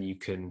anywhere, and you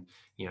can,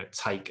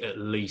 take at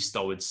least,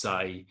 I would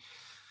say,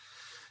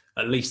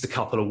 at least a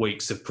couple of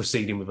weeks of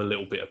proceeding with a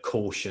little bit of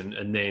caution.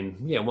 And then,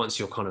 once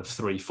you're kind of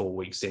 3-4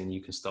 weeks in,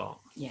 you can start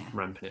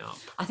ramping it up.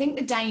 I think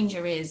the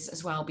danger is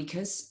as well,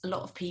 because a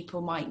lot of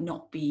people might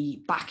not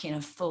be back in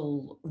a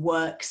full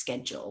work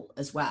schedule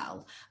as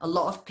well. A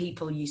lot of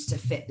people used to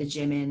fit the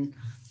gym in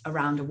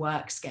around a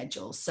work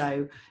schedule.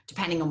 So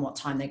depending on what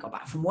time they got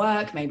back from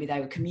work, maybe they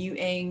were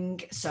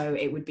commuting. So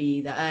it would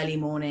be the early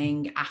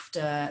morning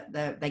after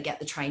they get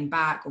the train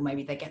back, or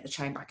maybe they get the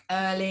train back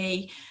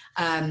early.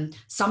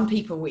 Some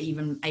people were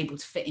even able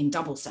to fit in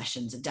double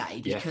sessions a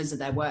day because of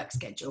their work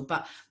schedule.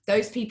 But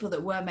those people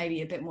that were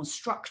maybe a bit more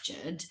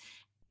structured,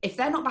 if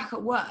they're not back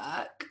at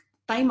work,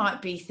 they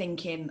might be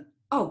thinking,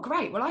 oh,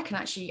 great, well,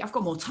 I've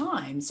got more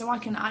time, so I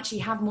can actually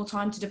have more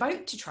time to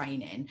devote to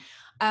training.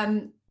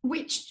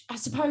 Which I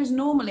suppose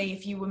normally,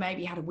 if you were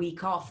maybe had a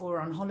week off or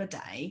on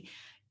holiday,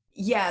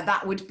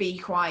 that would be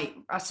quite,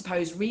 I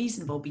suppose,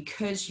 reasonable,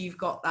 because you've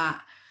got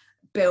that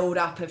build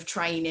up of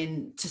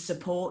training to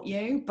support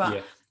you.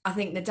 But I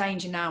think the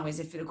danger now is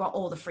if you've got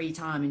all the free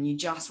time and you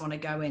just want to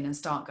go in and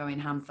start going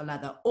ham for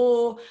leather,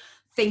 or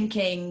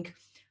thinking,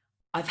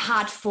 I've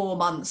had 4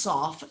 months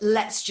off,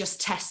 let's just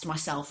test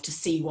myself to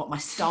see what my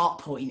start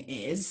point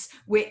is,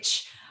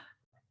 which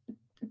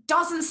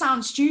doesn't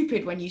sound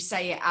stupid when you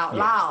say it out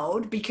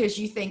loud, because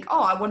you think,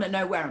 oh, I want to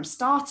know where I'm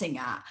starting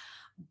at.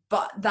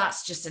 But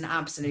that's just an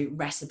absolute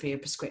recipe or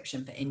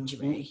prescription for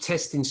injury.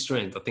 Testing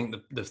strength, I think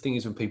the thing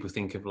is, when people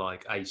think of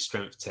like a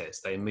strength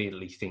test, they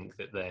immediately think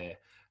that they're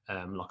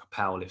like a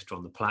powerlifter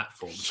on the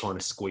platform trying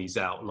to squeeze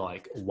out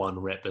like 1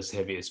 rep as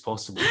heavy as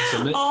possible.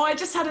 Oh, I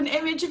just had an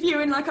image of you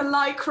in like a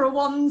lycra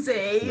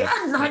onesie,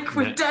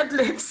 with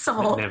deadlift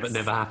socks.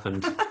 Never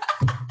happened.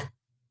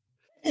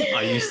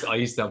 I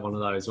used to have one of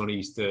those when I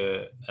used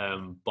to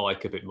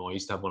bike a bit more. I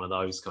used to have one of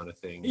those kind of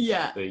things.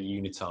 Yeah. The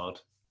unitard.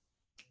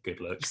 Good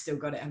luck. You still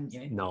got it, haven't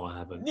you? No, I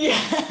haven't. Yeah.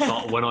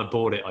 But when I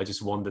bought it, I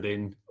just wandered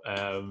in,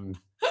 and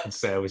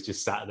Sarah was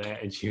just sat there,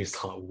 and she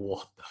was like,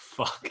 "What the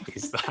fuck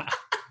is that?"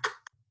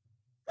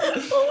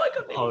 Oh my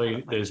God. I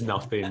mean, there's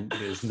nothing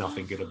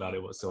good about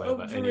it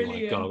whatsoever. Oh,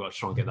 anyway, God, I've got to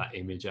try and get that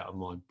image out of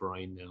my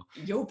brain now.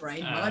 Your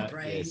brain, my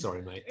brain. Yeah,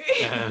 sorry, mate.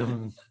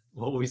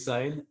 What were we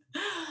saying?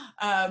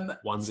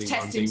 Onesie,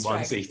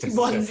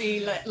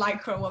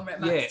 lycra 1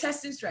 rep max.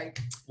 Testing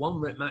strength. 1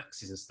 rep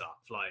maxes and stuff.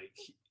 Like,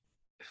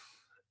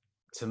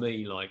 to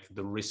me, like,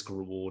 the risk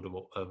reward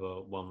of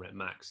a 1 rep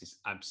max is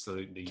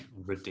absolutely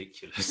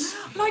ridiculous.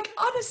 Like,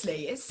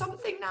 honestly, it's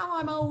something now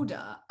I'm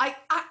older.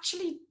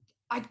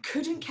 I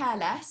couldn't care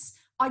less.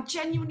 I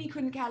genuinely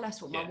couldn't care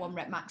less what my 1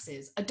 rep max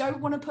is. I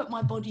don't want to put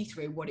my body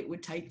through what it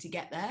would take to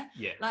get there.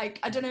 Yeah. Like,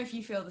 I don't know if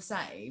you feel the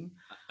same.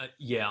 I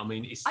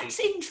mean, it's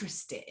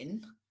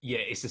interesting. Yeah,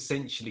 it's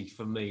essentially,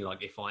 for me,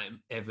 like, if I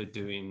am ever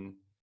doing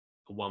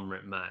a 1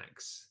 rep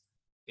max,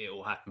 it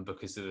will happen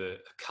because of a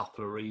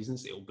couple of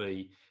reasons. It'll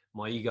be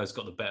my ego's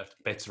got the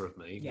better of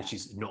me, which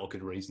is not a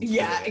good reason.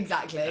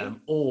 Exactly.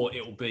 Or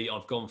it'll be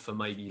I've gone for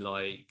maybe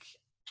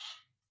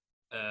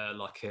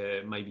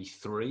maybe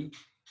 3.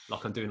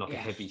 Like, I'm doing like a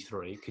heavy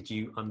 3. Could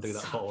you undo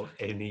that bottle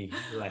any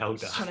louder?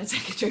 Just trying to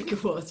take a drink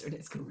of water and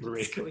it's cool.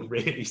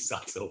 Really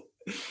subtle.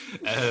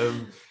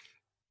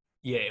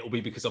 It'll be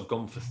because I've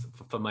gone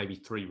for maybe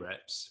 3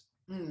 reps.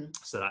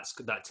 So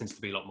that tends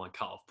to be like my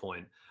cut-off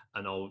point,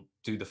 and I'll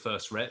do the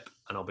first rep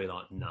and I'll be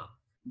like, nah,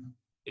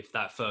 if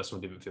that first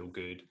one didn't feel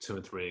good, 2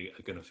 and 3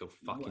 are going to feel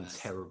fucking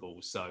terrible.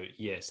 So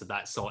yeah, so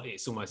that's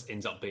it's almost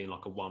ends up being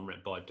like a 1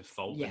 rep by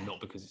default, and not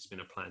because it's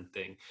been a planned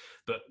thing.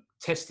 But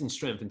testing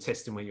strength and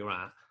testing where you're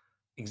at,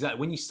 exactly.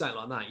 When you say it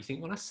like that, you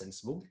think, well, that's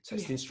sensible.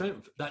 Testing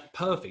strength, that's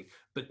perfect.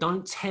 But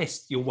don't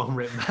test your 1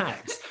 rep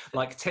max.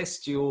 Like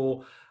test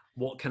your,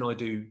 what can I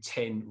do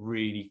 10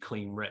 really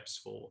clean reps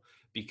for?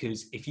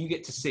 Because if you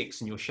get to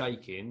 6 and you're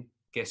shaking,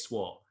 guess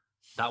what?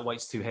 That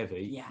weight's too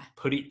heavy. Yeah.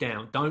 Put it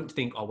down. Don't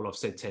think, oh, well, I've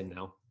said 10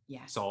 now.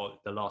 Yeah. So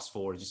the last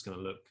 4 are just going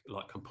to look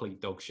like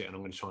complete dog shit and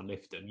I'm going to try and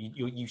lift them.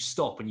 You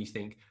stop and you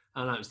think,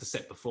 oh, no, it was the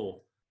set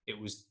before. It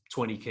was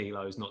 20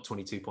 kilos, not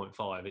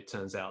 22.5. It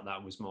turns out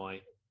that was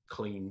my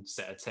clean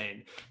set of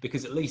 10.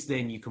 Because at least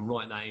then you can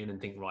write that in and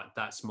think, right,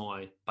 that's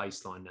my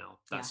baseline now.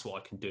 That's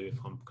what I can do if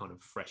I'm kind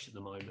of fresh at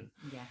the moment.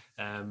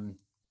 Yeah.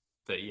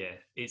 But yeah,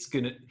 there's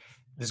going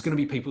to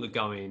be people that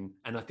go in,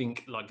 and I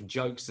think, like,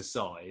 jokes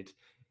aside,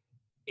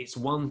 it's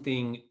one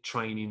thing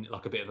training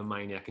like a bit of a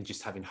maniac and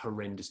just having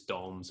horrendous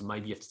DOMs, and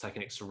maybe you have to take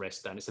an extra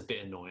rest day, and it's a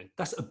bit annoying.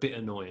 That's a bit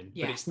annoying,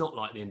 but it's not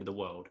like the end of the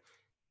world.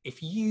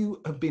 If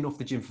you have been off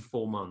the gym for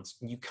 4 months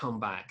and you come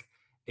back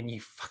and you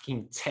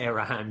fucking tear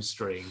a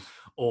hamstring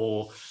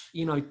or,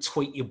 you know,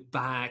 tweak your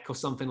back or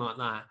something like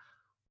that,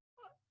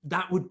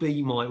 that would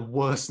be my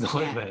worst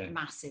nightmare. Yeah,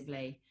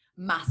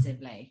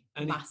 massively.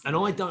 And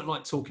I don't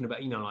like talking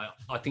about, you know,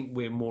 I think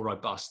we're more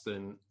robust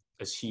than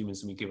as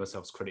humans than we give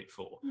ourselves credit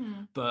for.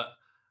 But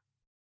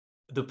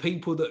the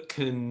people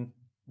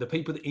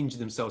that injure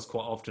themselves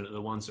quite often are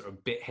the ones that are a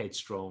bit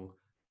headstrong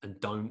and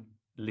don't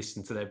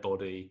listen to their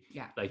body.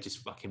 Yeah. They just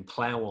fucking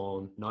plow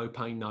on, no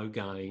pain, no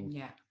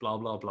gain, blah,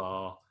 blah,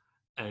 blah.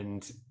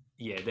 And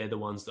yeah, they're the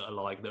ones that are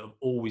like, that have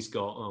always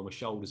got, oh, my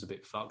shoulder's a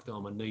bit fucked,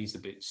 oh, my knee's a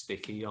bit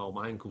sticky, oh,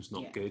 my ankle's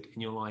not good.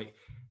 And you're like,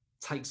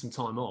 take some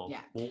time off.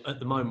 Well, at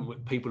the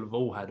moment, people have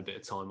all had a bit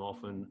of time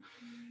off, and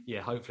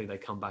yeah, hopefully they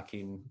come back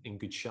in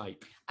good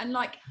shape. And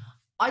like,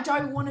 I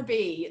don't want to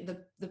be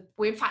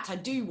in fact, I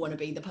do want to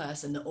be the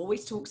person that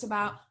always talks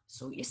about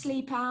sort your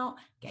sleep out,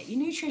 get your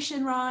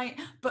nutrition right.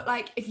 But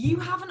like, if you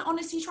haven't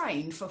honestly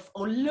trained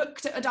or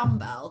looked at a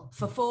dumbbell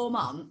for 4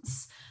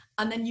 months,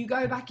 and then you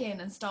go back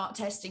in and start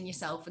testing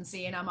yourself and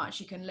seeing how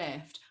much you can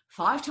lift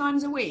 5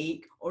 times a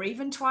week or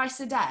even twice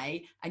a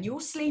day, and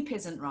your sleep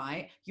isn't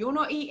right, you're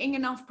not eating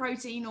enough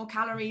protein or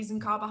calories and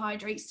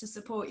carbohydrates to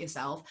support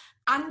yourself,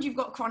 and you've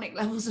got chronic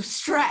levels of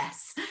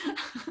stress,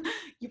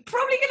 you're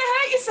probably going to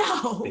hurt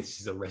yourself.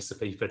 This is a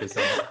recipe for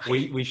disaster.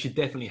 we should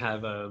definitely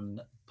have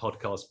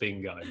podcast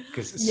bingo,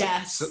 because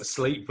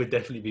sleep would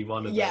definitely be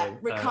one of them.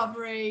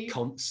 Recovery.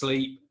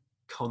 Sleep.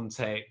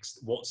 Context,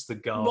 what's the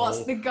goal?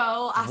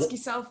 Ask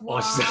yourself why.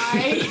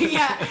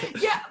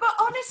 But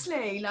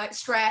honestly, like,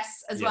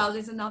 stress as well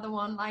is another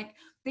one. Like,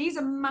 these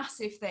are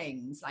massive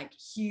things, like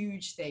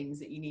huge things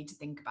that you need to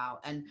think about.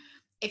 And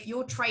if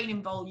your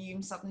training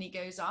volume suddenly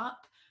goes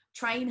up,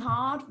 train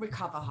hard,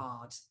 recover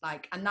hard,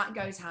 like, and that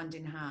goes hand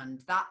in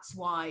hand. That's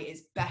why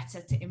it's better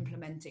to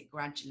implement it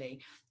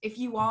gradually. If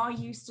you are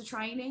used to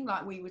training,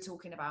 like we were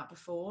talking about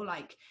before,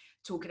 like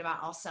talking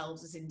about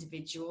ourselves as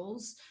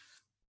individuals,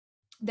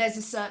 there's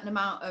a certain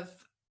amount of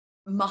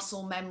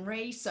muscle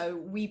memory. So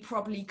we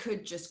probably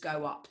could just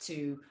go up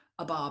to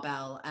a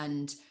barbell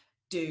and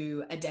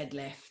do a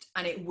deadlift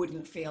and it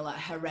wouldn't feel like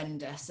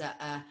horrendous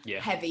at a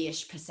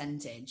heavy-ish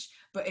percentage.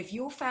 But if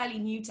you're fairly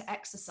new to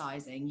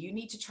exercising, you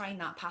need to train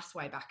that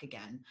pathway back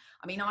again.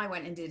 I mean, I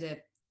went and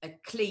did a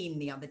clean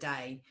the other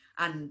day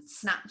and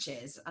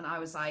snatches, and I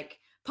was like,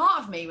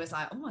 part of me was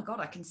like, oh my God,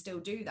 I can still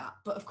do that.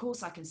 But of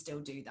course I can still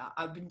do that.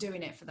 I've been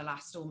doing it for the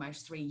last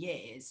almost 3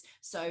 years.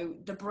 So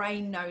the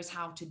brain knows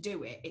how to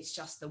do it. It's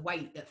just the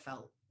weight that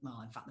felt,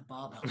 well, in fact, the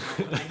barbell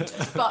felt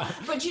horrendous.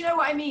 But you know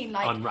what I mean?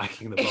 Like,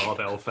 unracking the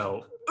barbell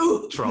felt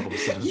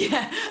troublesome.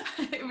 Yeah,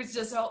 it was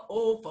just so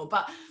awful.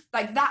 But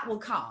like, that will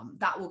come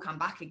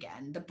back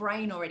again. The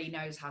brain already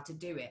knows how to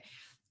do it.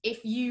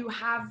 If you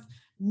have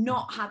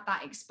not had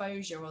that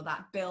exposure or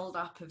that build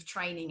up of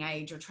training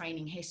age or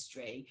training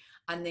history,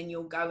 and then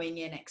you're going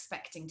in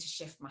expecting to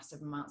shift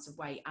massive amounts of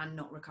weight and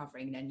not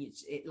recovering, then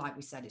like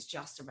we said, it's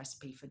just a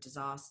recipe for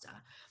disaster.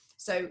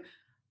 So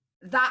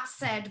that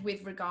said,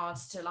 with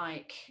regards to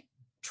like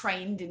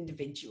trained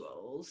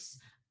individuals,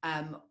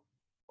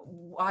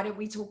 why don't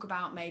we talk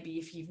about maybe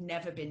if you've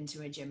never been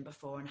to a gym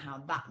before and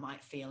how that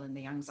might feel and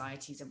the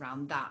anxieties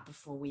around that,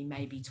 before we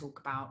maybe talk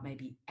about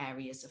maybe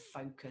areas of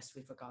focus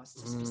with regards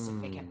to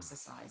specific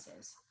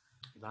exercises?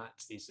 That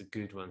is a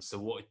good one. So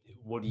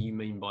what do you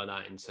mean by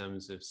that in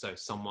terms of, so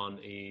someone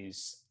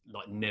is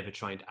like never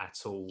trained at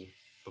all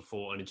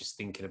before and are just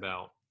thinking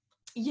about?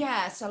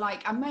 Yeah, so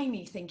like I'm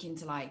mainly thinking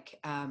to like,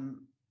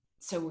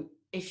 so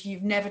if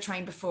you've never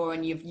trained before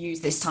and you've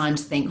used this time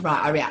to think,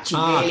 right, I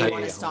actually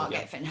want to start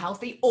get fit and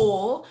healthy,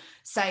 or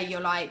say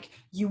you're like,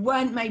 you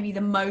weren't maybe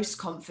the most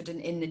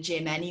confident in the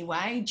gym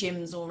anyway,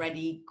 gym's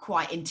already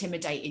quite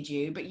intimidated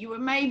you, but you were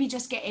maybe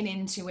just getting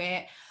into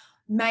it,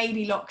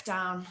 maybe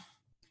lockdown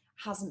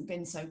hasn't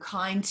been so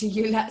kind to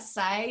you, let's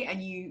say,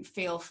 and you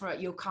feel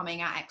you're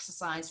coming at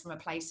exercise from a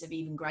place of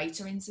even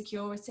greater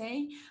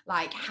insecurity,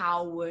 like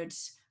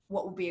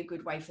what would be a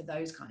good way for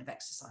those kind of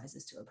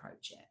exercises to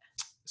approach it?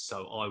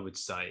 So I would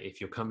say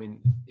if you're coming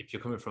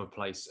from a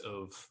place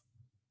of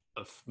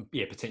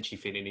potentially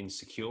feeling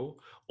insecure,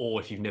 or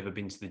if you've never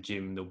been to the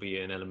gym, there'll be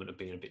an element of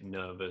being a bit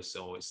nervous,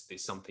 or it's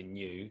something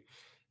new,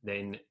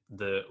 then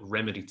the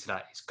remedy to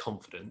that is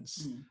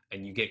confidence.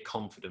 And you get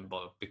confident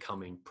by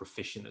becoming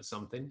proficient at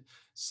something.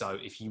 So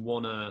if you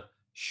want to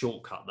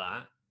shortcut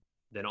that,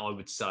 then I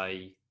would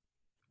say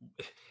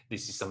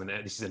this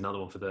is another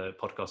one for the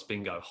podcast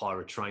bingo: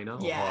 hire a trainer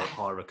or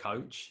hire a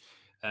coach.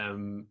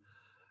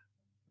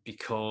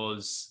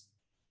 Because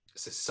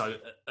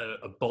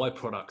a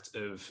byproduct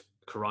of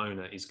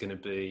Corona is going to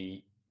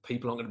be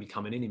people aren't going to be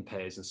coming in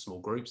pairs and small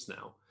groups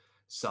now.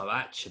 So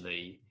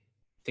actually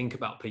think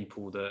about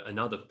people that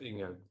another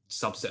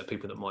subset of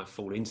people that might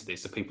fall into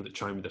this are people that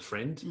train with a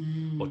friend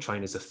or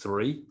train as a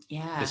three.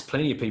 There's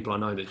plenty of people I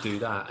know that do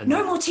that. And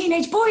no more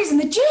teenage boys in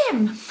the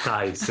gym.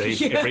 Hey,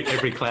 see,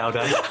 every cloud,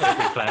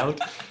 every cloud.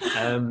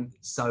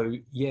 So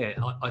yeah,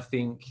 I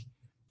think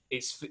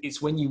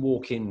it's when you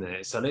walk in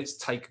there. So let's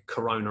take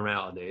Corona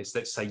out of this.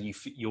 Let's say you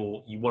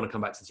want to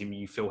come back to the gym,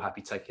 you feel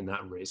happy taking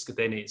that risk.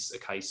 Then it's a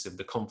case of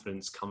the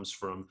confidence comes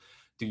from,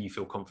 do you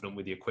feel confident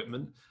with the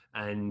equipment?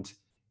 And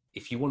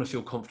if you want to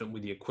feel confident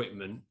with the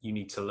equipment, you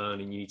need to learn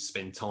and you need to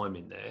spend time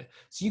in there.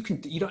 So you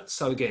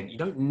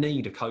don't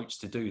need a coach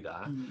to do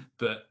that,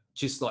 but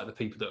just like the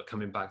people that are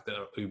coming back that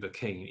are uber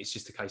keen, it's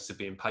just a case of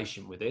being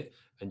patient with it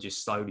and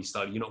just slowly,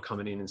 you're not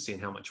coming in and seeing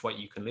how much weight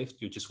you can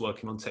lift. You're just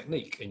working on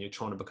technique and you're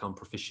trying to become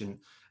proficient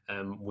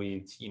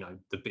with,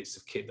 the bits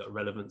of kit that are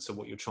relevant to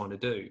what you're trying to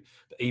do.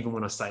 But even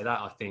when I say that,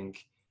 I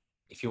think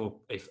if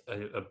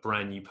a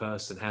brand new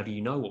person, how do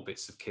you know what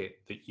bits of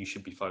kit that you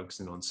should be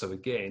focusing on? So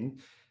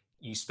again,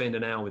 you spend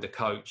an hour with a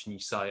coach and you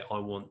say, I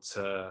want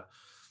to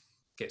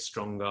get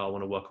stronger, I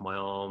want to work on my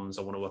arms,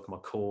 I want to work on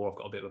my core, I've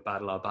got a bit of a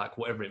bad lower back,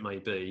 whatever it may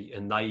be.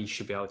 And they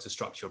should be able to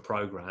structure a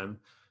program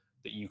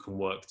that you can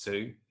work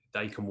to.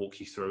 They can walk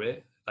you through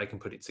it. They can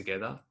put it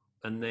together.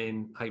 And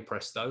then, hey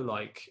presto,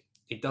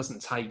 it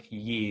doesn't take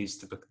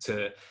years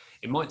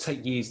it might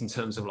take years in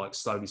terms of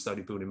slowly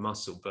building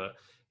muscle, but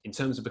in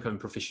terms of becoming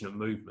proficient at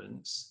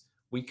movements,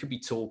 you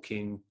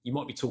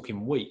might be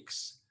talking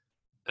weeks,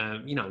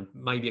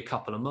 maybe a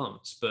couple of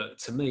months. But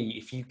to me,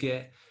 if you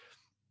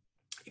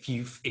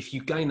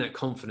gain that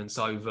confidence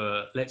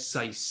over, let's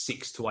say,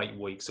 6 to 8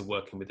 weeks of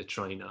working with a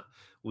trainer,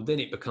 well, then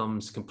it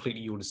becomes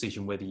completely your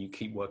decision whether you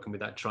keep working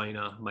with that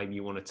trainer. Maybe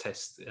you want to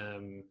test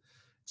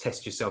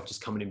yourself,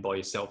 just coming in by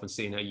yourself and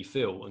seeing how you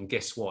feel. And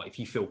guess what? If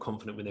you feel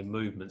confident with their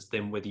movements,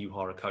 then whether you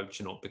hire a coach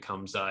or not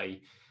becomes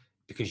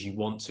because you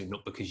want to,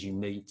 not because you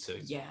need to.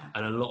 Yeah.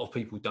 And a lot of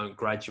people don't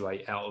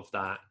graduate out of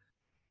that.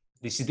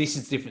 This is the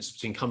difference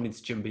between coming into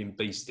the gym being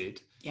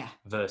beasted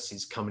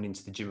versus coming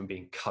into the gym and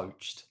being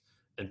coached.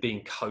 And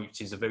being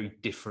coached is a very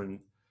different,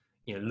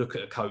 look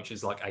at a coach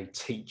as like a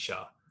teacher,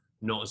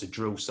 not as a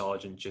drill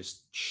sergeant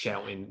just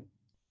shouting,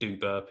 do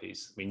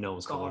burpees. I mean, no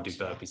one's going to do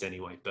burpees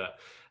anyway, but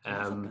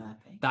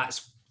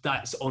that's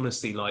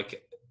honestly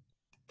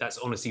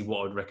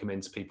what I'd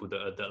recommend to people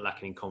that are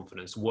lacking in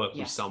confidence. Work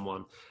with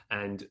someone.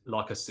 And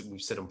like I said,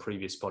 we've said on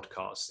previous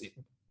podcasts,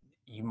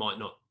 you might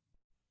not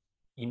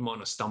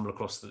stumble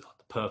across the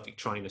perfect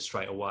trainer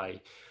straight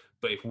away.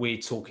 But if we're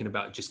talking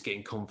about just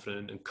getting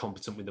confident and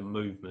competent with the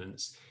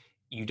movements,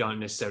 you don't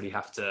necessarily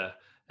have to,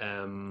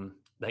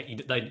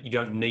 you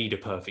don't need a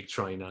perfect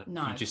trainer.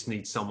 No. You just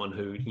need someone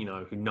who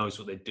knows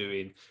what they're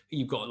doing, who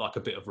you've got a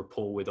bit of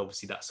rapport with.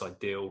 Obviously that's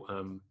ideal.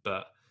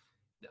 But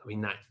I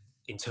mean, that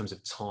in terms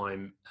of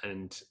time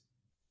and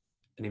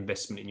an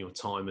investment in your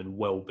time and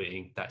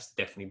well-being, that's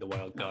definitely the way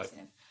I'd go.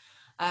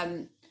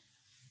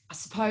 I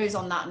suppose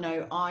on that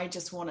note, I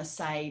just want to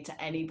say to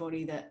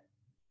anybody that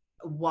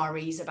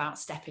worries about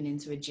stepping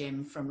into a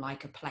gym from a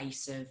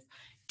place of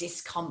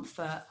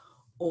discomfort,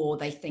 or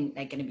they think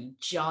they're going to be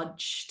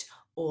judged,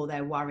 or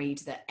they're worried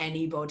that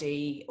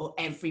anybody or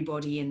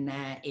everybody in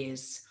there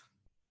is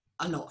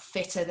a lot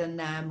fitter than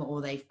them,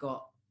 or they've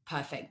got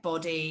perfect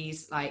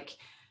bodies.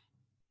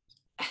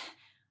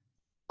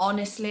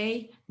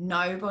 Honestly,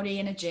 nobody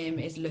in a gym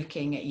is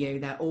looking at you.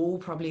 They're all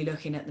probably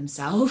looking at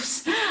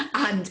themselves,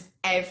 and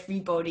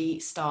everybody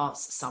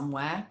starts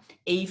somewhere.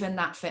 Even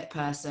that fit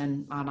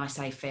person, and I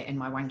say fit in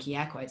my wanky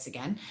air quotes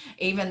again,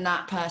 even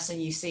that person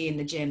you see in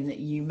the gym that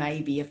you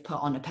maybe have put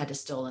on a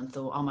pedestal and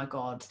thought, oh my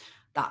God,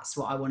 that's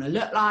what I want to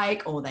look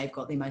like, or they've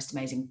got the most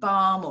amazing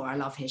bum, or I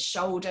love his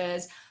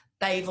shoulders.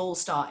 They've all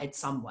started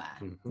somewhere.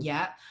 Mm-hmm.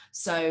 Yeah.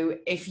 So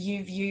if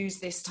you've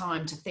used this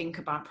time to think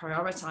about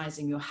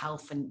prioritizing your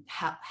health and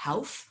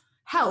health,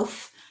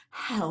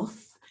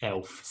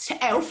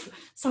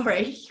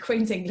 sorry,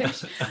 Queen's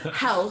English,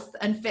 health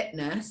and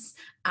fitness,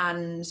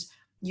 and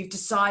you've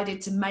decided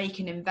to make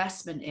an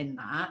investment in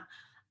that,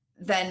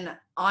 then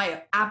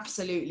I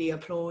absolutely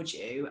applaud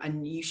you,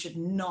 and you should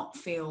not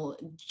feel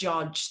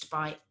judged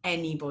by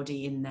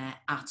anybody in there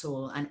at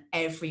all. And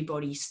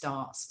everybody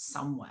starts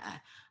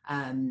somewhere.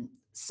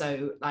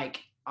 So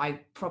like I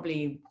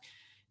probably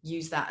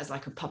use that as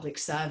like a public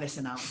service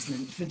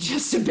announcement for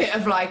just a bit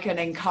of like an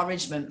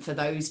encouragement for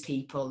those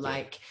people.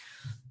 Like,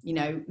 you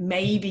know,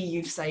 maybe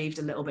you've saved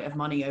a little bit of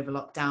money over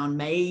lockdown.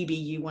 Maybe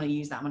you want to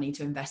use that money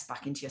to invest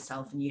back into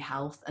yourself and your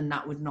health, and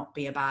that would not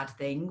be a bad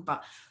thing.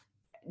 But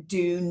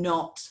do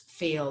not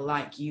feel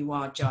like you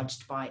are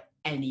judged by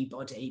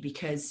anybody,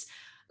 because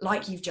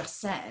like you've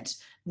just said,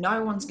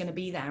 no one's going to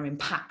be there in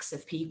packs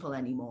of people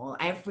anymore.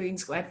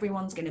 Everyone's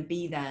going to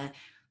be there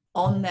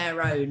on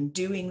their own,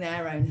 doing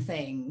their own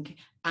thing.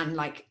 And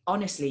like,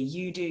 honestly,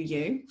 you do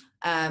you.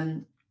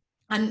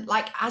 And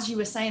like, as you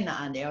were saying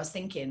that, Andy, I was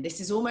thinking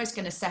this is almost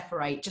going to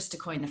separate, just to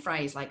coin the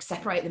phrase, like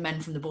separate the men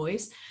from the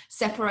boys,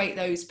 separate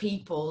those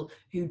people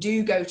who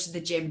do go to the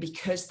gym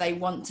because they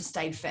want to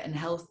stay fit and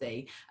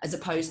healthy, as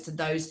opposed to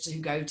those who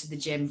go to the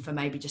gym for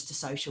maybe just a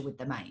social with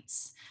their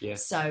mates. Yeah.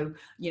 So,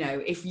 you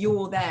know, if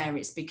you're there,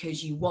 it's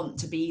because you want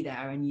to be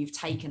there and you've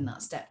taken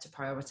that step to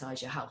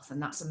prioritize your health. And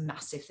that's a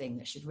massive thing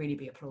that should really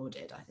be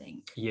applauded, I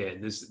think. Yeah,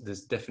 there's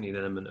definitely an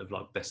element of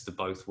like best of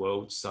both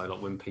worlds. So like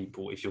when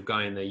people, if you're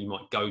going there, you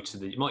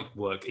might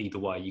work either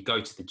way. You go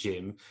to the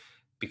gym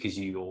because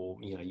you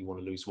want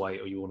to lose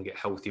weight, or you want to get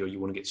healthy, or you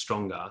want to get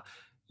stronger.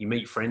 You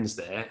meet friends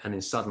there, and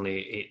then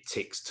suddenly it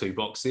ticks two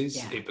boxes.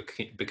 Yeah.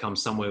 It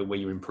becomes somewhere where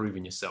you're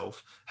improving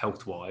yourself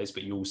health-wise,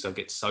 but you also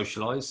get to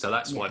socialise. So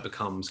that's why it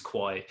becomes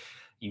quite,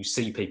 you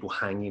see people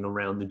hanging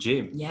around the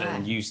gym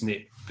and using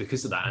it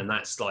because of that. And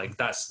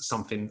that's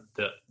something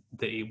that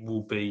it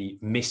will be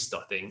missed,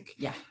 I think.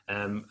 Yeah.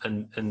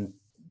 And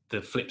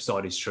the flip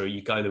side is true.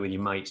 You go there with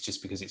your mates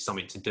just because it's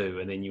something to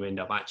do, and then you end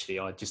up actually,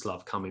 I just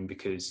love coming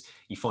because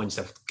you find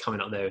yourself coming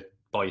up there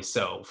by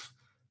yourself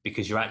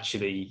because you're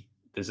actually,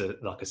 there's a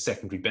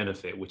secondary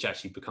benefit, which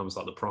actually becomes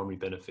like the primary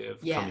benefit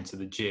of coming to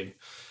the gym.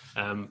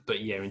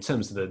 But yeah, in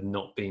terms of the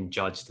not being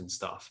judged and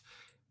stuff,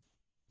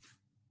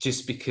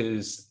 just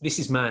because this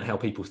is mad how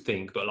people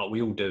think, but like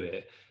we all do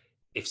it.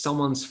 If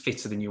someone's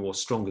fitter than you or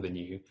stronger than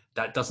you,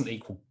 that doesn't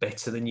equal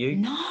better than you.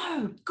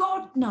 No,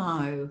 God,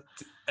 no.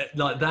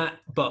 Like that,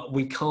 but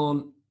we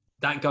can't,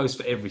 that goes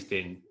for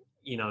everything,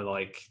 you know,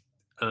 like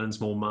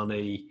earns more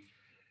money,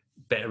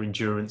 better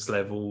endurance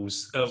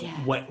levels,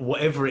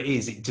 whatever it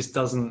is, it just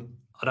doesn't,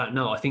 I don't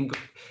know. I think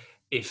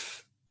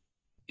if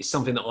it's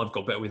something that I've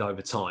got better with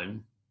over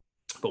time,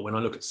 but when I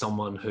look at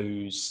someone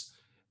who's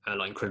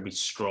like incredibly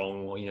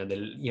strong, or,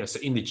 so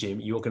in the gym,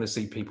 you're going to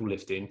see people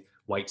lifting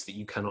weights that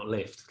you cannot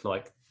lift.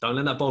 Like, don't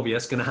let that bother you.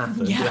 That's going to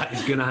happen. That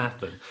is going to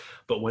happen.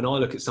 But when I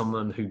look at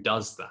someone who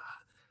does that,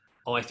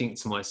 I think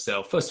to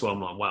myself, first of all,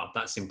 I'm like, wow,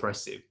 that's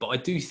impressive. But I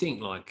do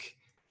think, like,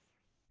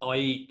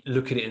 I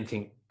look at it and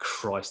think,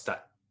 Christ,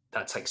 that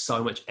takes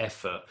so much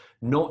effort,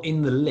 not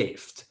in the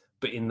lift,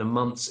 but in the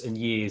months and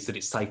years that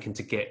it's taken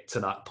to get to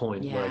that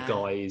point where a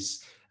guy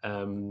is,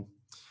 I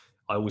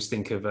always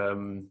think of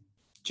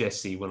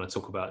Jesse when I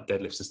talk about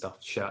deadlifts and stuff.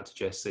 Shout out to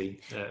Jesse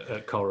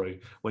at Koru.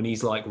 When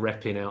he's like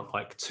repping out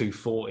like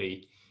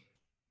 240,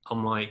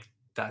 I'm like,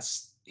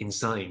 that's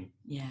insane.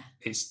 Yeah.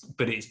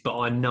 But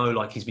I know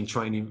like he's been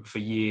training for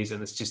years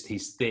and it's just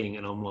his thing.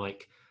 And I'm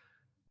like,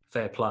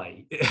 fair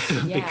play.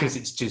 Because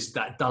it's just,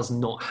 that does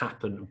not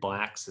happen by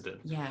accident.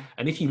 Yeah.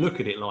 And if you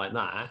look at it like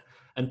that,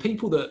 and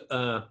people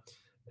that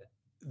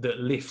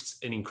lift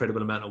an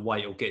incredible amount of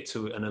weight or get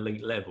to an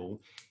elite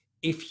level,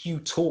 if you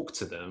talk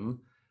to them,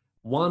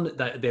 one,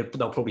 they'll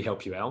probably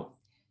help you out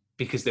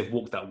because they've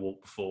walked that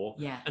walk before.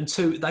 Yeah. And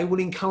two, they will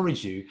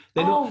encourage you.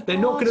 They're not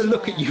going to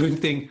look at you and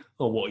think,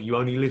 oh, what, you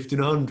only lifting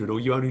 100 or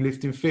you only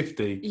lifting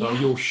 50? Yeah. Oh,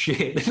 you're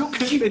shit.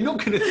 They're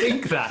not going to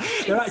think that.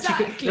 They're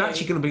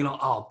actually going to be like,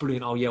 oh,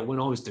 brilliant. Oh, yeah,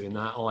 when I was doing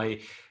that,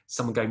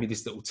 someone gave me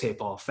this little tip.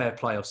 Oh, fair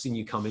play. I've seen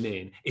you coming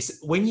in.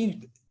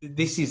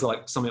 This is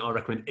like something I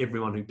recommend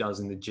everyone who does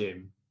in the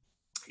gym.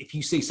 If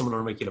you see someone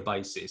on a regular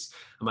basis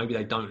and maybe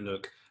they don't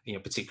look,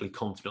 particularly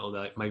confident,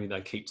 or maybe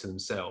they keep to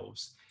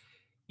themselves,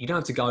 you don't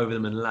have to go over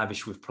them and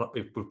lavish with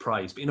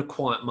praise, but in a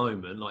quiet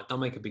moment, like, don't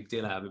make a big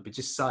deal out of it, but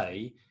just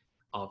say,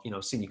 oh,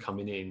 I've seen you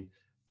coming in,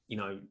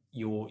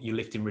 you're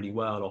lifting really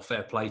well, or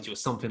fair play to you, or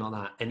something like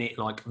that. And it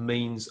like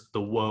means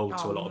the world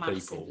to a lot of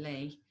people.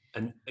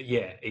 And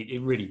yeah,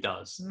 it really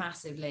does.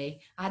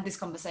 Massively. I had this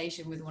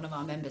conversation with one of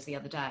our members the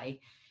other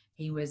day.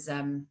 He was,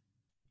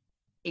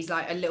 he's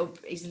a little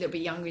bit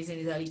younger. He's in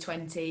his early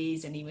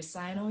 20s, and he was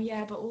saying, oh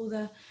yeah, but all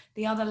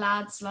the other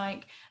lads,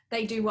 like,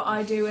 they do what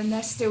I do and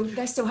they're still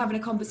having a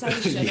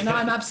conversation and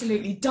I'm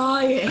absolutely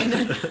dying.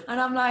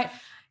 And I'm like,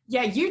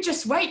 yeah, you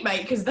just wait,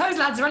 mate, because those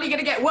lads are only going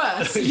to get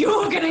worse.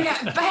 You're going to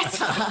get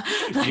better.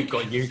 You've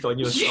got youth on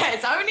your side. Yeah,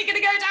 it's only going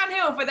to go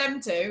downhill for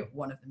them two.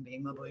 One of them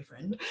being my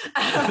boyfriend.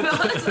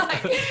 I was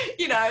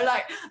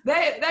like,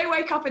 they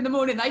wake up in the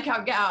morning, they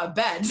can't get out of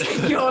bed.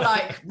 You're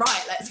like,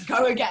 right, let's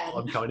go again.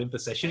 I'm coming in for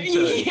session 2.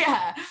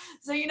 Yeah.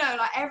 So,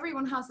 like,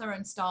 everyone has their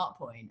own start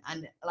point,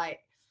 and like,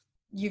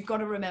 you've got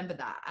to remember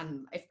that.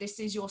 And if this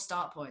is your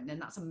start point, then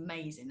that's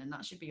amazing and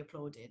that should be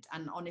applauded.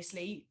 And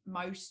honestly,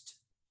 most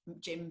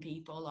gym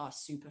people are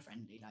super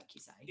friendly, like you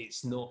say.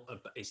 It's not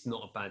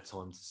a bad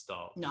time to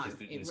start. No,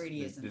 it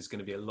really isn't. There's going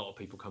to be a lot of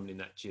people coming in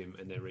that gym,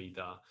 and they're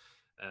either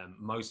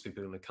Most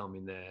people are going to come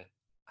in there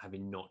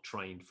having not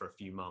trained for a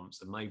few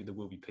months, and maybe there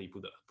will be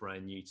people that are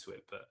brand new to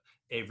it, but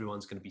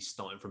everyone's going to be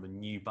starting from a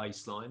new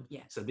baseline.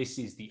 Yeah. So this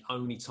is the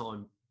only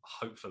time,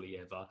 hopefully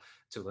ever,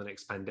 till the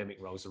next pandemic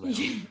rolls around,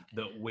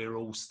 that we're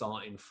all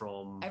starting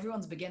from.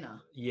 Everyone's a beginner.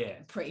 Yeah,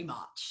 pretty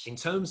much. In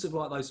terms of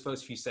like those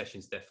first few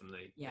sessions,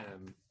 definitely. Yeah.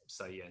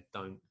 So yeah,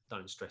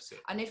 don't stress it.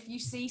 And if you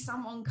see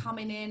someone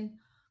coming in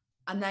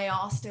and they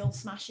are still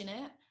smashing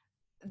it,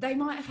 they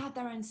might have had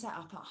their own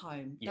setup at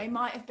home. Yeah. They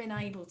might have been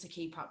able to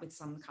keep up with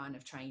some kind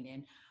of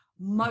training.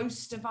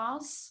 Most of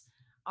us,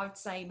 I would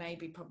say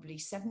maybe probably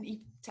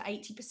 70 to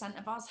 80%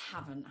 of us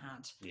haven't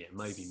had. Yeah,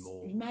 maybe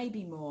more.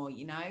 Maybe more,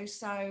 you know.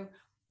 So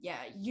yeah,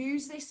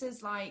 use this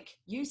as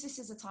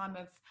a time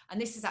of, and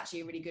this is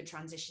actually a really good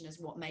transition as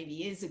what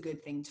maybe is a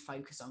good thing to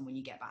focus on when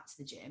you get back to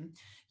the gym.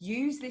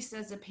 Use this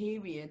as a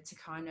period to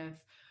kind of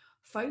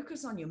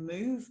focus on your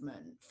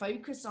movement,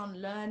 focus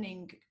on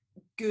learning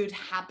good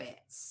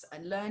habits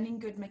and learning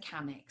good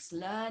mechanics,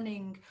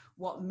 learning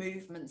what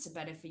movements are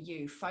better for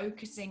you,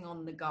 focusing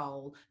on the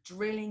goal,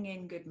 drilling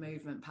in good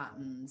movement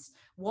patterns.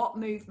 What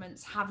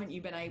movements haven't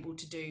you been able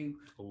to do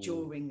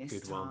during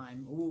this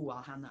time?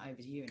 I'll hand that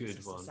over to you in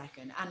just a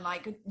second. And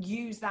like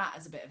use that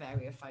as a bit of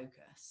area of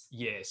focus.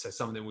 Yeah, so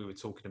something we were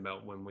talking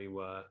about when we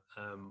were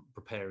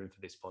preparing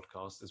for this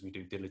podcast, as we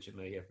do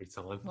diligently every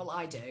time. Well,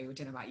 I do. I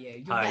don't know about you.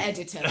 You're the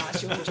editor.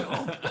 That's your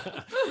job.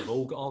 We've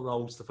all got our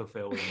roles to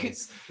fulfill in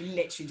this. We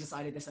literally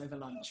decided this over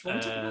lunch. What are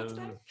we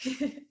talking about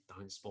today?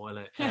 Don't spoil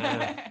it.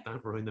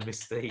 Don't ruin the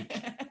mystique.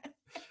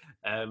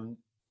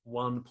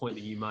 One point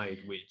that you made,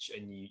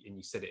 and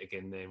you said it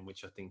again then,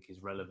 which I think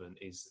is relevant,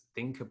 is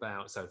think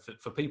about, so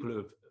for people who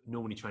have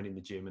normally trained in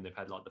the gym and they've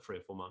had like the 3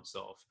 or 4 months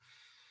off,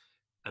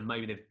 and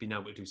maybe they've been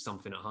able to do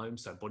something at home,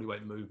 so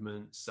bodyweight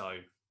movement, so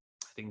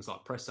things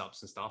like press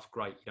ups and stuff,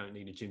 great, you don't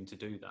need a gym to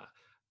do that.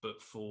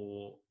 But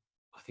for,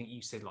 I think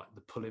you said like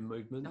the pulling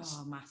movements,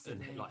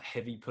 massively. And like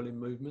heavy pulling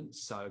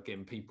movements. So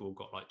again, people have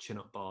got like chin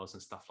up bars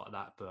and stuff like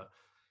that, but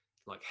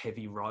like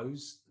heavy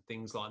rows,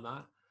 things like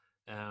that.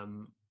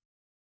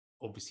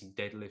 Obviously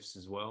deadlifts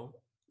as well.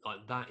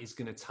 Like that is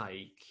going to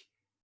take,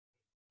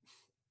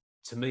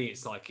 to me,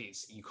 it's like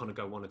you kind of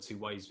go one or two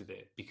ways with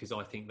it, because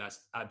I think that's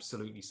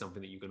absolutely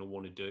something that you're going to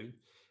want to do.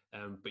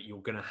 But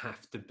you're going to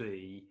have to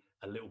be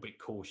a little bit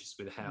cautious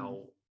with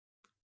how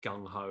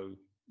gung-ho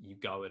you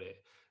go at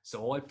it.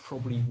 So I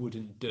probably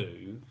wouldn't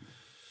do,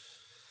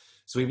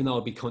 so even though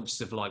I'd be conscious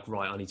of like,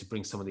 right, I need to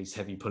bring some of these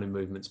heavy pulling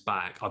movements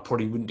back, I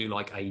probably wouldn't do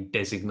like a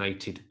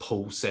designated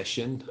pull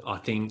session. I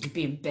think it'd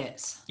be in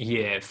bits.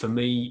 Yeah, for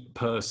me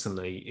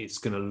personally, it's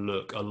going to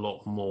look a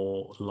lot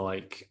more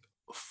like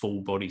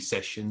full body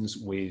sessions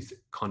with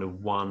kind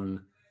of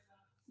one,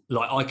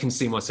 like I can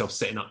see myself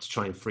setting up to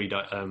train 3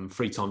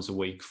 times a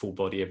week, full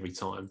body every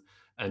time,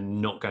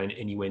 and not going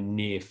anywhere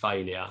near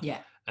failure. Yeah.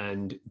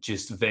 And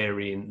just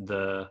varying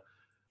the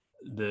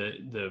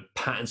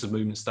patterns of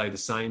movement stay the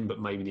same, but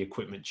maybe the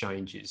equipment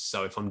changes.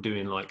 So if I'm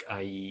doing like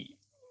a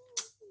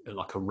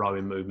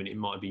rowing movement, it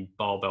might be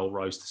barbell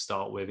rows to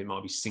start with, it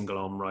might be single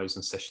arm rows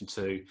in session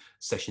 2,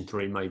 session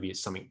 3 maybe it's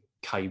something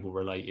cable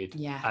related,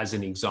 as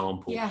an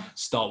example.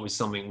 Start with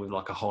something with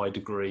like a high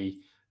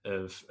degree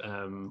of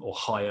or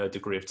higher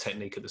degree of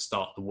technique at the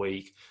start of the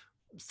week.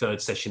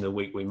 Third session of the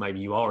week where maybe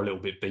you are a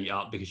little bit beat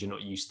up because you're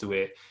not used to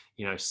it,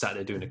 you know, sat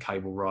there doing a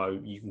cable row,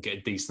 you can get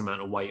a decent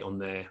amount of weight on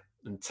there,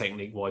 and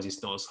technique wise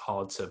it's not as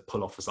hard to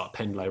pull off as like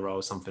pendlay row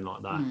or something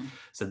like that.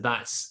 So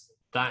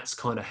that's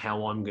kind of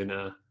how I'm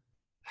gonna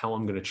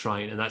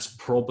train. And that's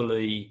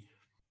probably,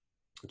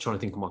 I'm trying to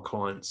think of my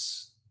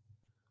clients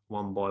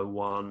one by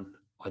one.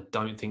 I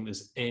don't think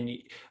there's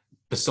any,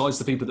 besides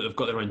the people that have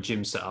got their own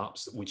gym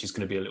setups, which is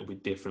going to be a little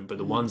bit different, but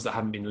the ones that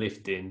haven't been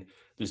lifting,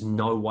 there's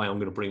no way I'm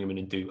going to bring them in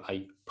and do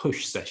a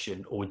push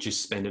session or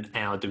just spend an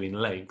hour doing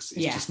legs.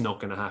 It's just not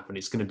going to happen.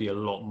 It's going to be a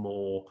lot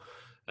more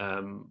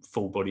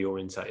full body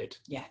orientated,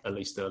 at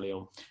least early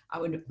on. I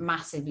would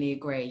massively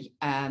agree.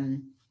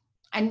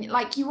 And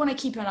like, you want to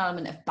keep an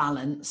element of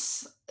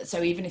balance.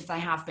 So even if they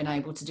have been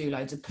able to do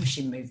loads of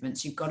pushing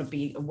movements, you've got to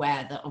be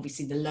aware that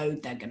obviously the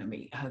load they're going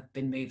to have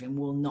been moving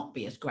will not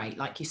be as great,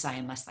 like you say,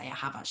 unless they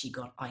have actually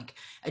got like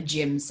a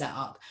gym set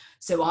up.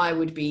 So I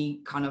would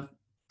be kind of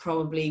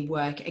probably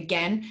work,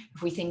 again,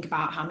 if we think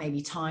about how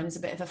maybe time's a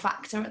bit of a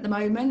factor at the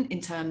moment,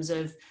 in terms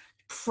of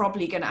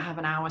probably going to have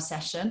an hour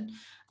session.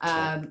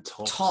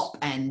 Top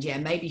end,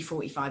 maybe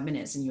 45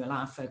 minutes, and you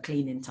allow for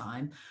cleaning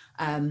time.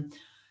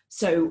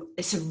 So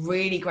it's a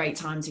really great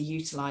time to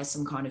utilize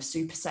some kind of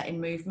supersetting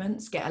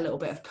movements, get a little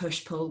bit of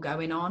push pull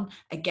going on.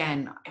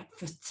 Again,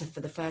 for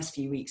the first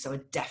few weeks, I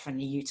would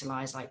definitely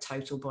utilize like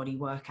total body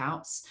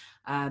workouts,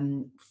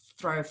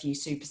 throw a few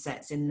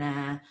supersets in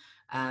there,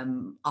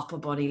 upper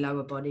body,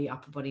 lower body,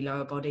 upper body,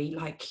 lower body.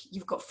 Like,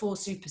 you've got 4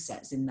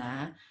 supersets in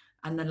there,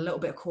 and then a little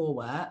bit of core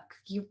work.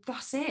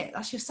 That's it.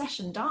 That's your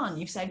session done.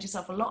 You've saved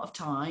yourself a lot of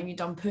time. You've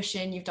done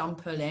pushing, you've done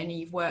pulling,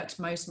 you've worked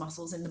most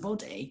muscles in the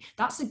body.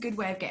 That's a good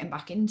way of getting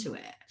back into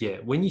it. Yeah,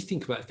 when you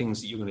think about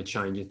things that you're going to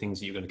change and things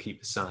that you're going to keep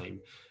the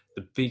same,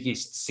 the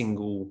biggest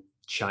single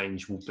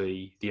change will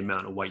be the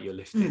amount of weight you're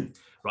lifting,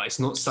 right? It's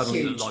not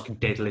suddenly that like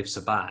deadlifts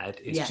are bad.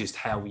 It's just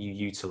how you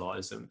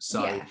utilize them.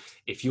 So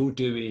if you're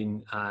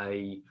doing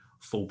a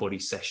full body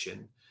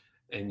session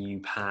and you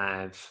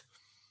have,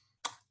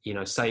 you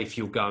know, say if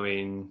you're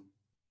going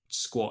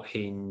squat,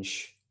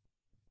 hinge,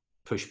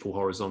 push pull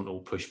horizontal,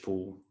 push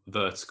pull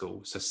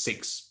vertical, so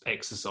 6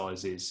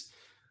 exercises.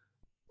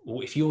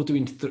 Or if you're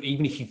doing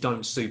even if you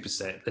don't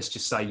superset, let's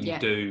just say you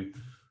do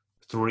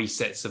 3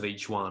 sets of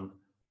each one,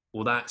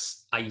 well,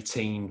 that's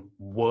 18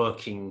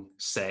 working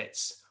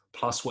sets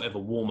plus whatever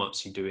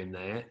warm-ups you do in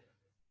there.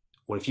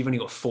 Well, if you've only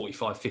got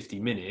 45, 50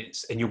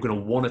 minutes and you're going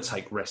to want to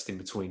take rest in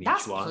between each one.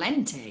 That's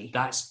plenty.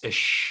 That's a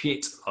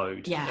shit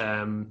load.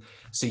 Yeah.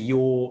 So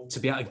you're, to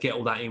be able to get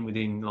all that in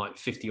within like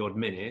 50 odd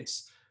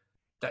minutes,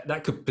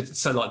 that could,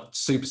 so like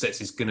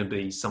supersets is going to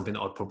be something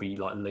that I'd probably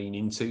like lean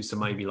into. So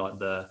maybe like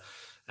the,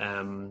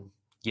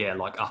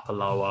 like upper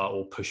lower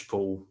or push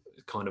pull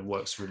kind of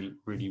works really,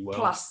 really well.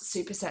 Plus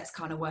supersets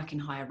kind of work in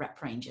higher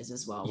rep ranges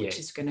as well, which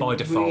is going by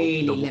to default,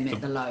 really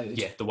limit the load.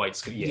 Yeah, the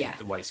weight's going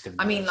to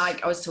I mean,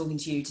 like I was talking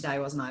to you today,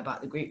 wasn't I,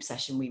 about the group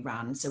session we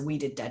ran. So we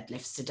did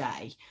deadlifts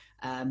today,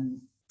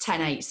 10,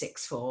 8,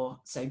 6, 4.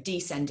 So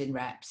descending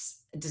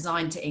reps,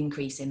 designed to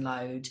increase in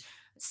load,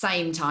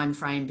 same time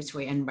frame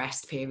between and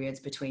rest periods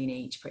between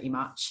each pretty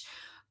much.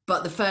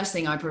 But the first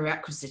thing I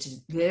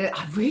prerequisited,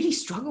 I really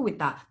struggle with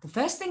that. The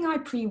first thing I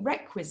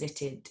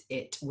prerequisited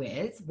it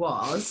with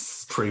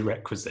was...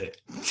 Prerequisite.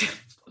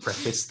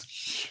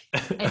 Prefaced.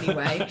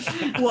 Anyway,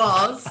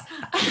 was...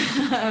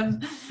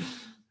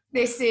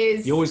 this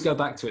is... You always go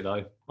back to it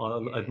though.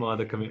 I admire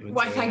the commitment.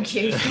 Why, thank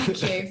you.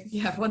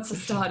 Yeah, once I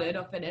started,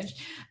 I'll finish.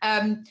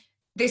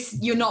 This,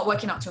 you're not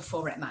working up to a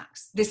 4 rep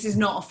max. This is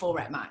not a 4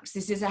 rep max.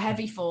 This is a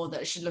heavy 4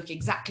 that should look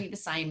exactly the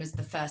same as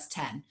the first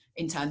 10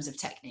 in terms of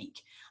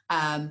technique.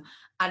 And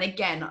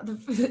again,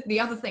 the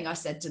other thing I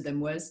said to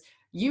them was,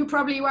 you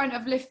probably won't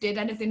have lifted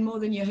anything more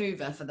than your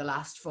Hoover for the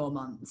last 4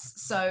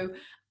 months. So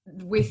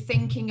we're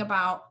thinking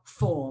about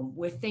form,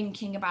 we're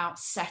thinking about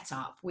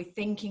setup, we're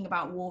thinking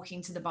about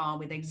walking to the bar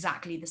with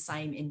exactly the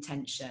same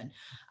intention.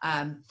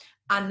 And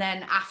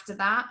then after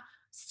that,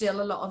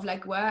 still a lot of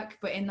leg work,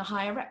 but in the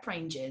higher rep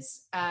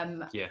ranges.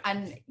 And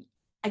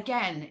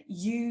again,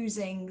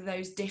 using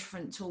those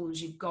different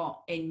tools you've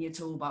got in your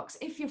toolbox,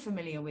 if you're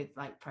familiar with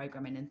like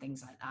programming and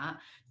things like that,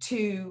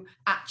 to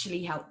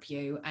actually help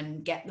you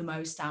and get the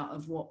most out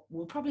of what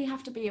will probably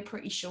have to be a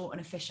pretty short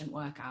and efficient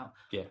workout.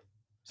 Yeah.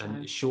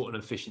 And short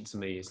and efficient to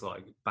me is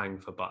like bang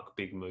for buck,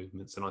 big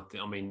movements. And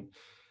I mean,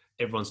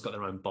 everyone's got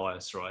their own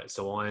bias, right?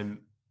 So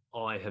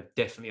I have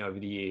definitely over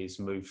the years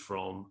moved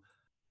from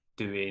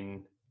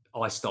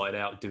I started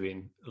out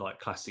doing like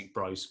classic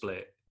bro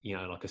split, you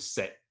know, like a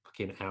set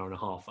fucking hour and a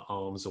half for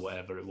arms or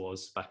whatever it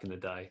was back in the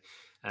day.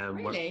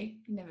 Really?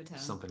 You never tell.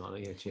 Something like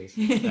that, yeah, cheers.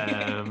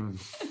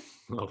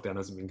 Lockdown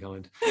hasn't been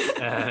kind.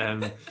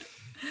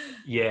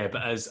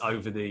 But as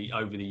over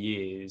the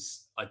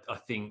years, I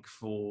think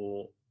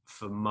for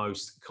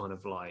most kind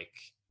of like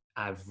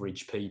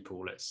average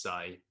people, let's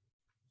say,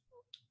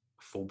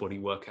 full body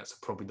workouts are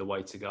probably the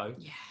way to go.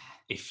 Yeah.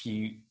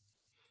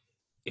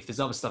 If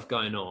there's other stuff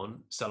going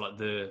on, so like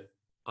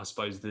I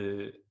suppose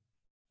the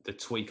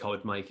tweak I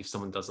would make if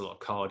someone does a lot of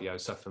cardio.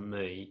 So for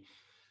me,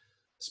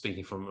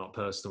 speaking from like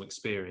personal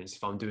experience,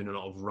 if I'm doing a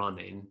lot of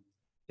running,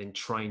 then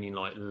training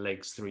like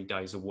legs 3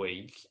 days a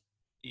week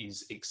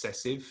is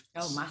excessive.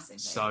 Oh, massively.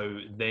 So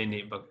then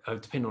it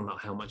depending on like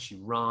how much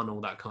you run, all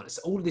that kind of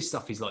stuff. All of this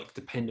stuff is like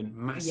dependent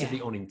massively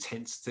on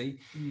intensity,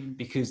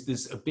 because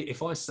there's a bit.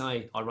 If I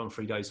say I run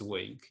 3 days a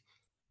week,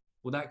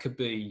 well, that could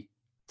be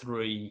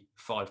 3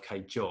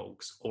 5K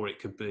jogs, or it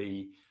could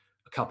be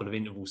a couple of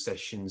interval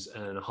sessions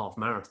and a half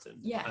marathon.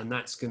 Yeah. And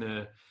that's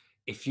gonna,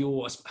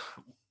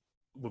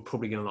 we're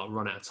probably gonna like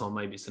run out of time.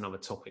 Maybe it's another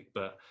topic,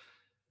 but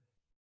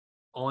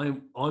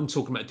I'm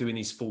talking about doing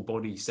these full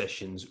body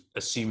sessions,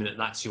 assuming that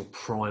that's your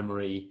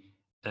primary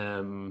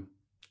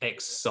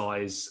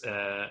exercise,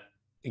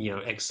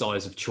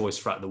 exercise of choice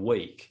throughout the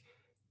week.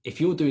 If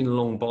you're doing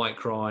long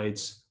bike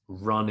rides,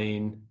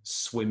 running,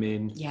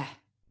 swimming,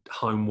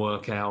 home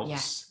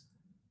workouts,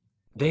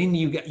 then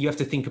you have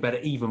to think about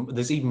it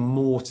there's even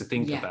more to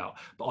think about.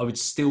 But I would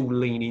still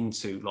lean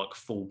into like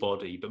full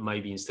body, but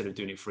maybe instead of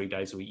doing it 3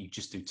 days a week, you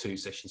just do 2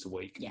 sessions a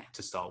week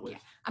to start with.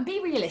 And be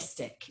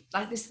realistic.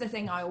 Like, this is the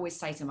thing I always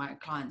say to my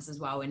clients as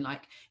well. In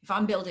like, if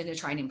I'm building a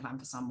training plan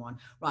for someone,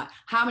 right,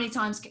 how many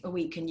times a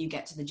week can you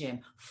get to the gym?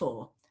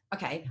 4.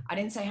 Okay, I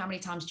didn't say how many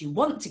times do you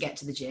want to get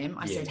to the gym.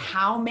 I said,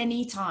 how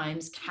many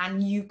times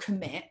can you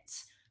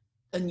commit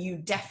and you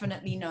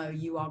definitely know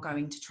you are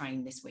going to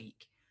train this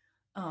week?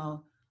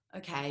 Oh,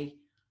 okay,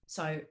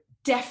 so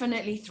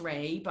definitely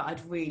 3, but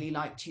I'd really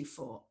like to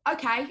 4.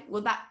 Okay,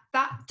 well that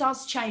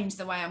does change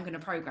the way I'm going to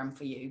program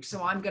for you.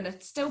 So I'm going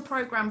to still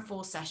program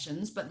 4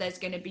 sessions, but there's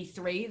going to be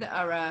 3 that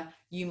are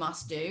you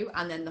must do,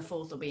 and then the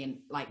 4th will be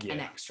an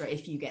extra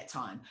if you get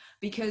time,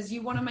 because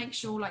you want to make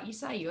sure, like you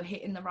say, you're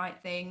hitting the right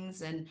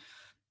things and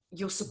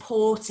you're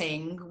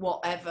supporting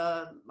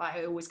whatever, like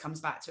it always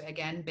comes back to it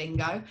again,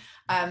 bingo.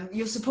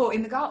 You're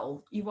supporting the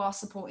goal. You are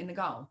supporting the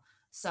goal.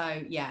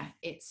 So yeah,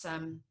 it's I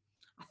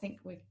think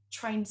we're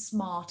trained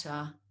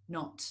smarter,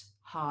 not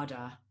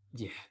harder.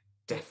 Yeah,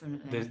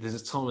 definitely.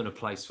 There's a time and a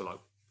place for like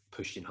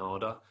pushing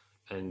harder,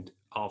 and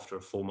after a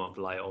 4-month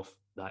layoff,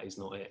 that is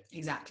not it.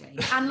 Exactly.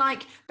 And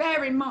like,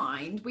 bear in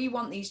mind, we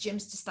want these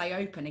gyms to stay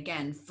open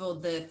again for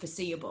the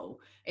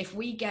foreseeable. If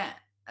we get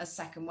a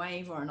second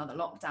wave or another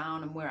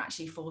lockdown and we're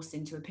actually forced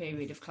into a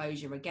period of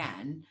closure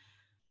again,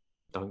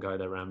 don't go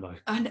there, Rambo.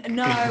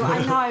 No,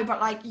 I know, but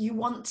like, you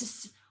want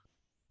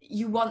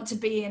to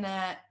be in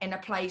a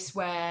place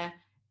where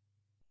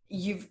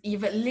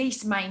you've at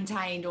least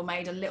maintained or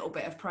made a little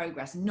bit of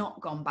progress,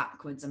 not gone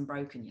backwards and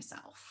broken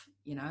yourself,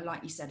 you know,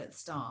 like you said at the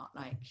start.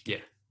 Like, yeah,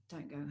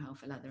 don't go hell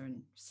for leather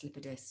and slip a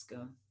disc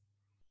or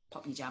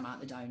pop your jam out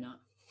the donut.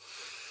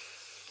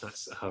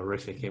 That's a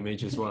horrific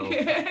image as well.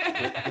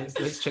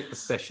 Let's check the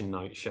session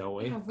notes, shall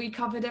we? Have we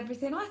covered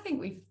everything? I think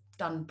we've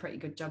done a pretty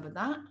good job of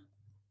that.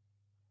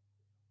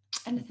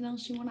 Anything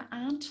else you want to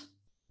add?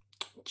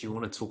 Do you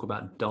want to talk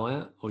about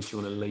diet, or do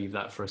you want to leave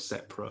that for a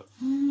separate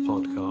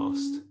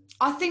podcast?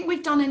 I think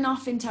we've done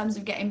enough in terms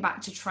of getting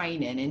back to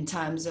training, in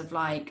terms of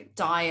like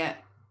diet,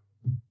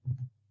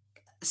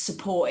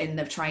 supporting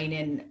the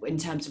training in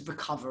terms of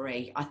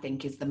recovery, I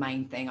think is the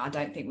main thing. I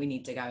don't think we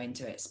need to go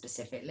into it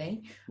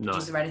specifically. No.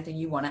 Is there anything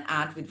you want to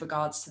add with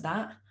regards to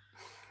that?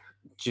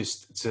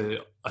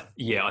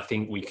 I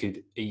think we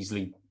could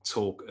easily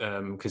talk,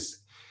 because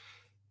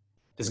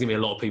there's going to be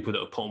a lot of people that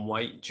are put on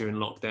weight during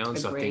lockdown. Agreed.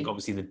 So I think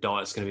obviously the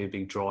diet's going to be a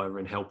big driver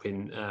in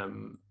helping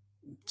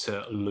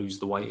to lose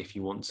the weight if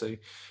you want to.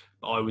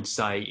 But I would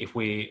say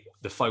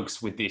the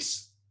focus with the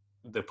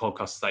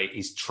podcast today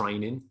is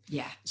training.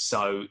 Yeah.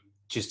 So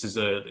just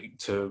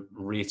to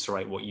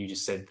reiterate what you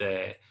just said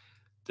there,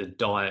 the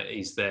diet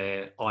is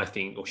there, I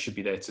think, or should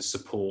be there to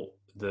support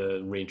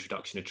the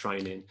reintroduction of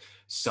training.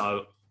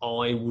 So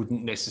I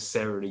wouldn't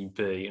necessarily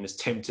be, and as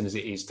tempting as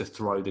it is to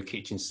throw the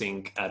kitchen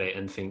sink at it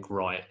and think,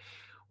 right,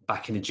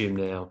 back in the gym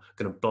now,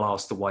 going to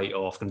blast the weight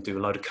off, going to do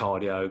a load of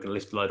cardio, going to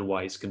lift a load of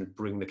weights, going to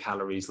bring the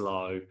calories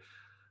low.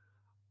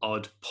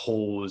 I'd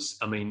pause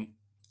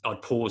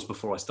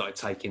before I started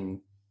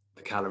taking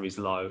the calories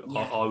low.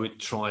 Yeah. I would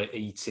try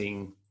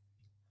eating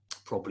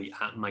probably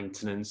at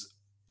maintenance.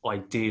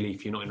 Ideally,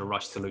 if you're not in a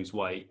rush to lose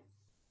weight,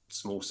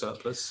 small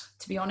surplus.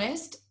 To be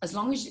honest, as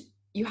long as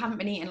you haven't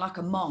been eating like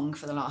a mong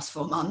for the last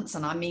 4 months,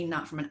 and I mean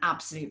that from an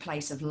absolute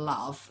place of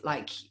love,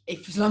 like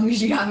as long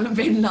as you haven't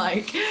been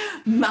like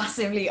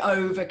massively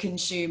over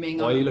consuming.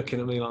 Why are you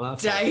looking at me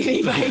like that?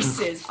 Daily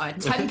basis. I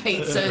had 10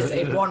 pizzas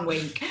in 1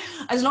 week.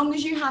 As long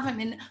as you haven't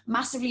been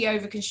massively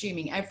over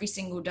consuming every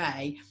single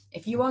day,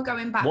 if you are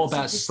going back. What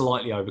about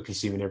slightly over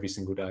consuming every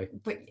single day?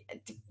 But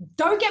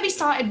don't get me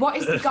started. What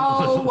is the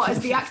goal? What is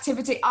the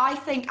activity? I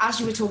think, as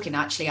you were talking,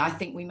 actually, I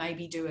think we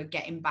maybe do a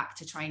getting back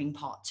to training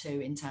part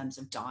 2 in terms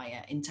of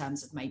diet, in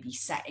terms of maybe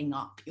setting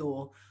up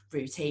your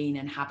routine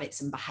and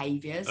habits and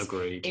behaviors.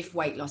 Agreed. If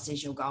weight loss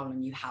is your goal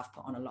and you have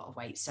put on a lot of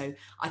weight. So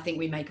I think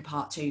we make a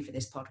part 2 for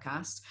this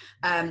podcast.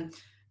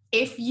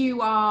 If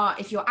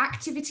your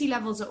activity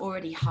levels are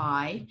already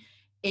high,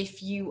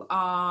 if you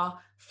are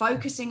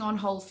focusing on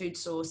whole food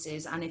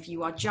sources, and if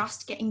you are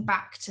just getting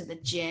back to the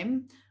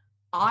gym,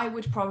 I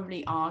would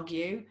probably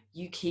argue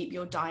you keep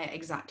your diet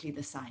exactly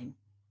the same.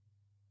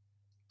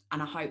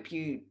 And I hope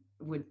you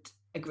would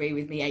agree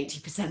with me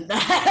 80%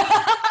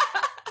 there.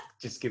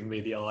 Just giving me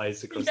the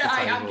eyes across the table.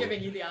 table. Yeah, I am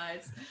giving you the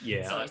eyes.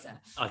 Yeah, sorry, sir.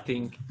 I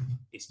think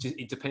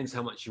it depends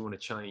how much you want to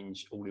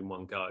change all in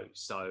one go.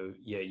 So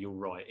yeah, you're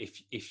right.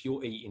 If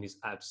your eating is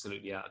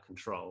absolutely out of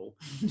control,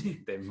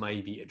 then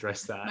maybe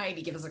address that.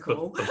 Maybe give us a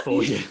call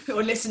before you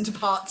or listen to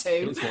part 2.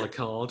 It's my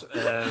card.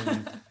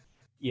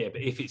 Yeah,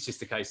 but if it's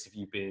just a case of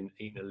you've been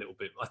eating a little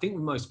bit, I think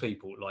with most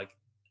people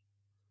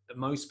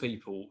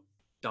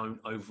don't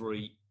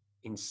overeat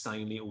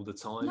insanely all the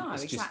time. No,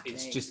 exactly.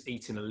 It's just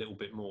eating a little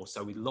bit more.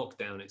 So with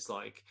lockdown, it's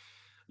like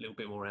a little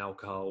bit more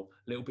alcohol,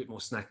 a little bit more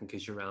snacking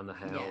because you're around the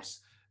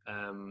house.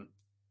 Yeah.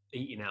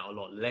 Eating out a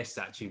lot less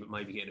actually, but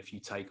maybe getting a few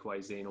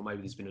takeaways in, or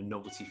maybe there's been a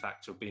novelty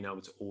factor of being able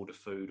to order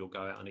food or go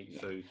out and eat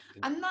food.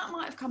 And that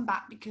might have come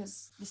back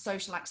because the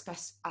social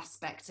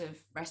aspect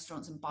of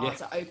restaurants and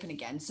bars are open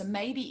again. So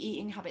maybe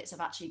eating habits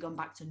have actually gone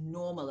back to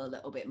normal a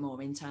little bit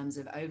more, in terms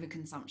of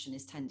overconsumption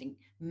is tending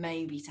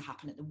maybe to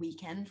happen at the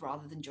weekend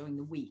rather than during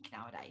the week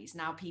nowadays.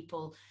 Now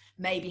people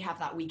maybe have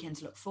that weekend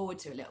to look forward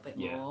to a little bit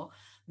more.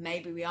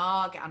 Maybe we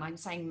are, and I'm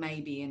saying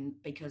maybe, and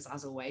because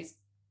as always,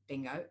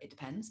 bingo, it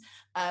depends.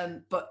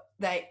 But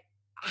their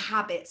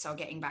habits are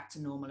getting back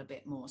to normal a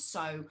bit more.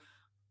 So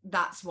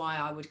that's why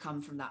I would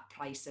come from that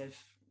place of,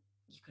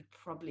 you could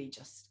probably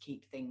just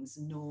keep things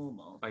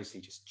normal.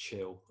 Basically just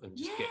chill and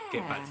just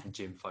get back to the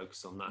gym,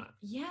 focus on that.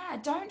 Yeah,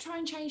 don't try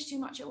and change too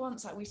much at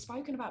once. Like we've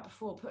spoken about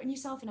before, putting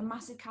yourself in a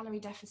massive calorie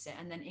deficit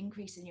and then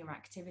increasing your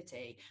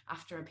activity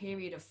after a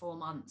period of 4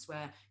 months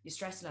where your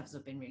stress levels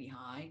have been really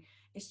high.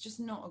 it's just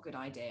not a good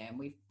idea, and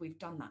we've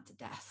done that to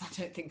death. I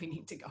don't think we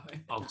need to go over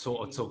I'll that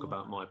talk anymore.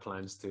 about my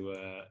plans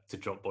to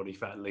drop body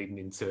fat leading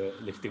into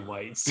lifting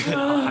weights.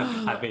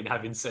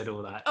 having said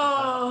all that at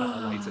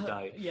a later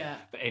date. Yeah.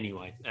 But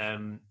anyway,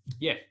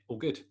 yeah, all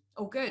good.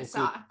 All good. All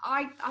So good.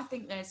 I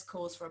think there's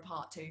cause for a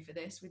part 2 for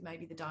this, with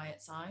maybe the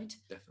diet side.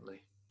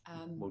 Definitely.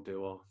 We'll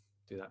do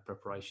that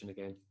preparation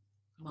again.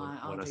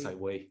 When I say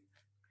we,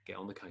 get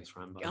on the case,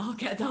 Rambo.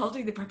 I'll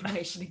do the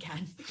preparation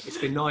again. It's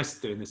been nice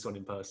doing this one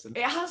in person.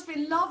 It has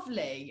been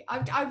lovely.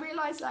 I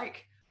realised,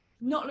 like,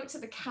 not looked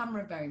at the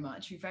camera very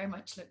much. We very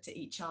much looked at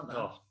each other.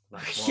 Oh,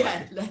 that's why.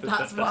 Yeah,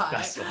 that's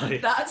why.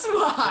 That's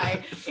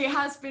why. It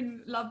has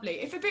been lovely.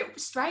 It's a bit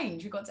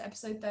strange. We got to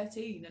episode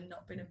 13 and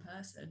not been in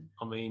person.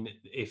 I mean,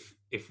 if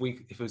there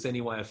was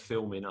any way of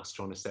filming us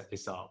trying to set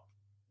this up,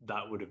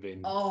 that would have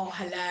been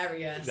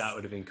hilarious. That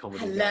would have been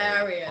comedy.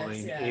 Hilarious. I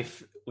mean, yeah.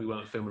 if we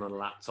weren't filming on a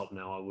laptop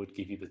now, I would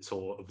give you the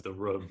tour of the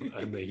room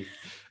and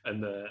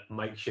the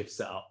makeshift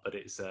setup. But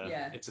it's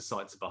a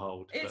sight to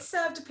behold. It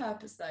served a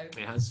purpose, though.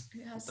 It has.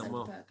 It has served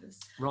a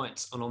purpose.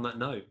 Right, and on that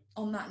note,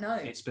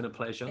 it's been a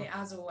pleasure.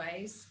 As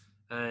always.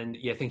 And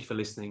yeah, thank you for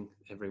listening,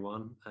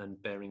 everyone,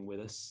 and bearing with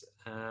us.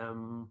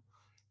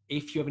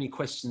 If you have any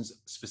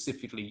questions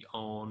specifically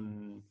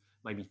on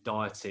maybe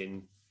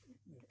dieting,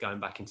 going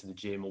back into the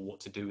gym, or what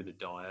to do with the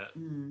diet,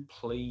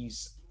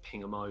 please ping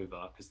them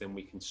over, because then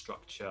we can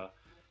structure.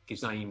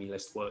 Gives Amy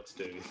less work to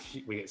do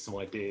if we get some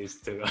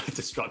ideas to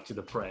structure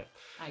the prep.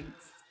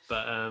 Thanks.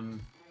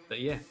 But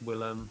yeah,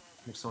 we'll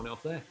sign it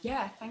off there.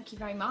 Yeah, thank you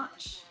very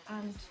much,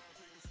 and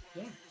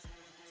yeah,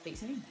 speak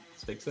soon.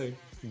 Speak soon.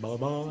 Bye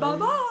bye. Bye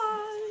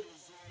bye.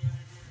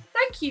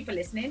 Thank you for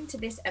listening to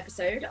this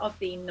episode of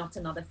the Not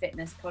Another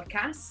Fitness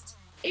podcast.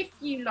 If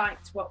you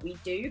liked what we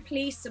do,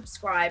 please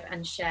subscribe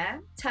and share.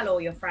 Tell all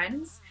your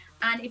friends.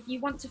 And if you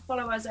want to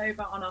follow us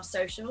over on our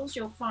socials,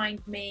 you'll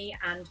find me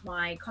and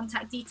my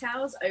contact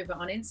details over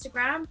on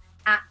Instagram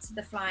at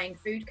The Flying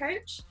Food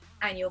Coach.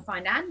 And you'll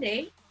find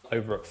Andy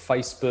over at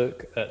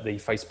Facebook at the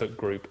Facebook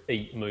group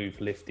Eat, Move,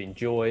 Lift,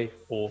 Enjoy,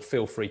 or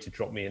feel free to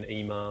drop me an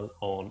email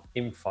on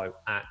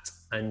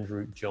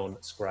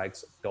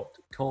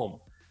info@andrewjohnscraggs.com.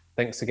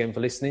 Thanks again for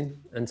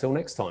listening. Until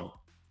next time.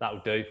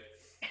 That'll do.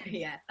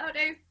 Yeah, that'll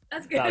do.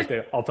 That's good. That'll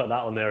do. I'll put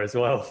that on there as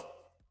well.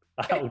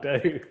 That'll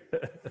do.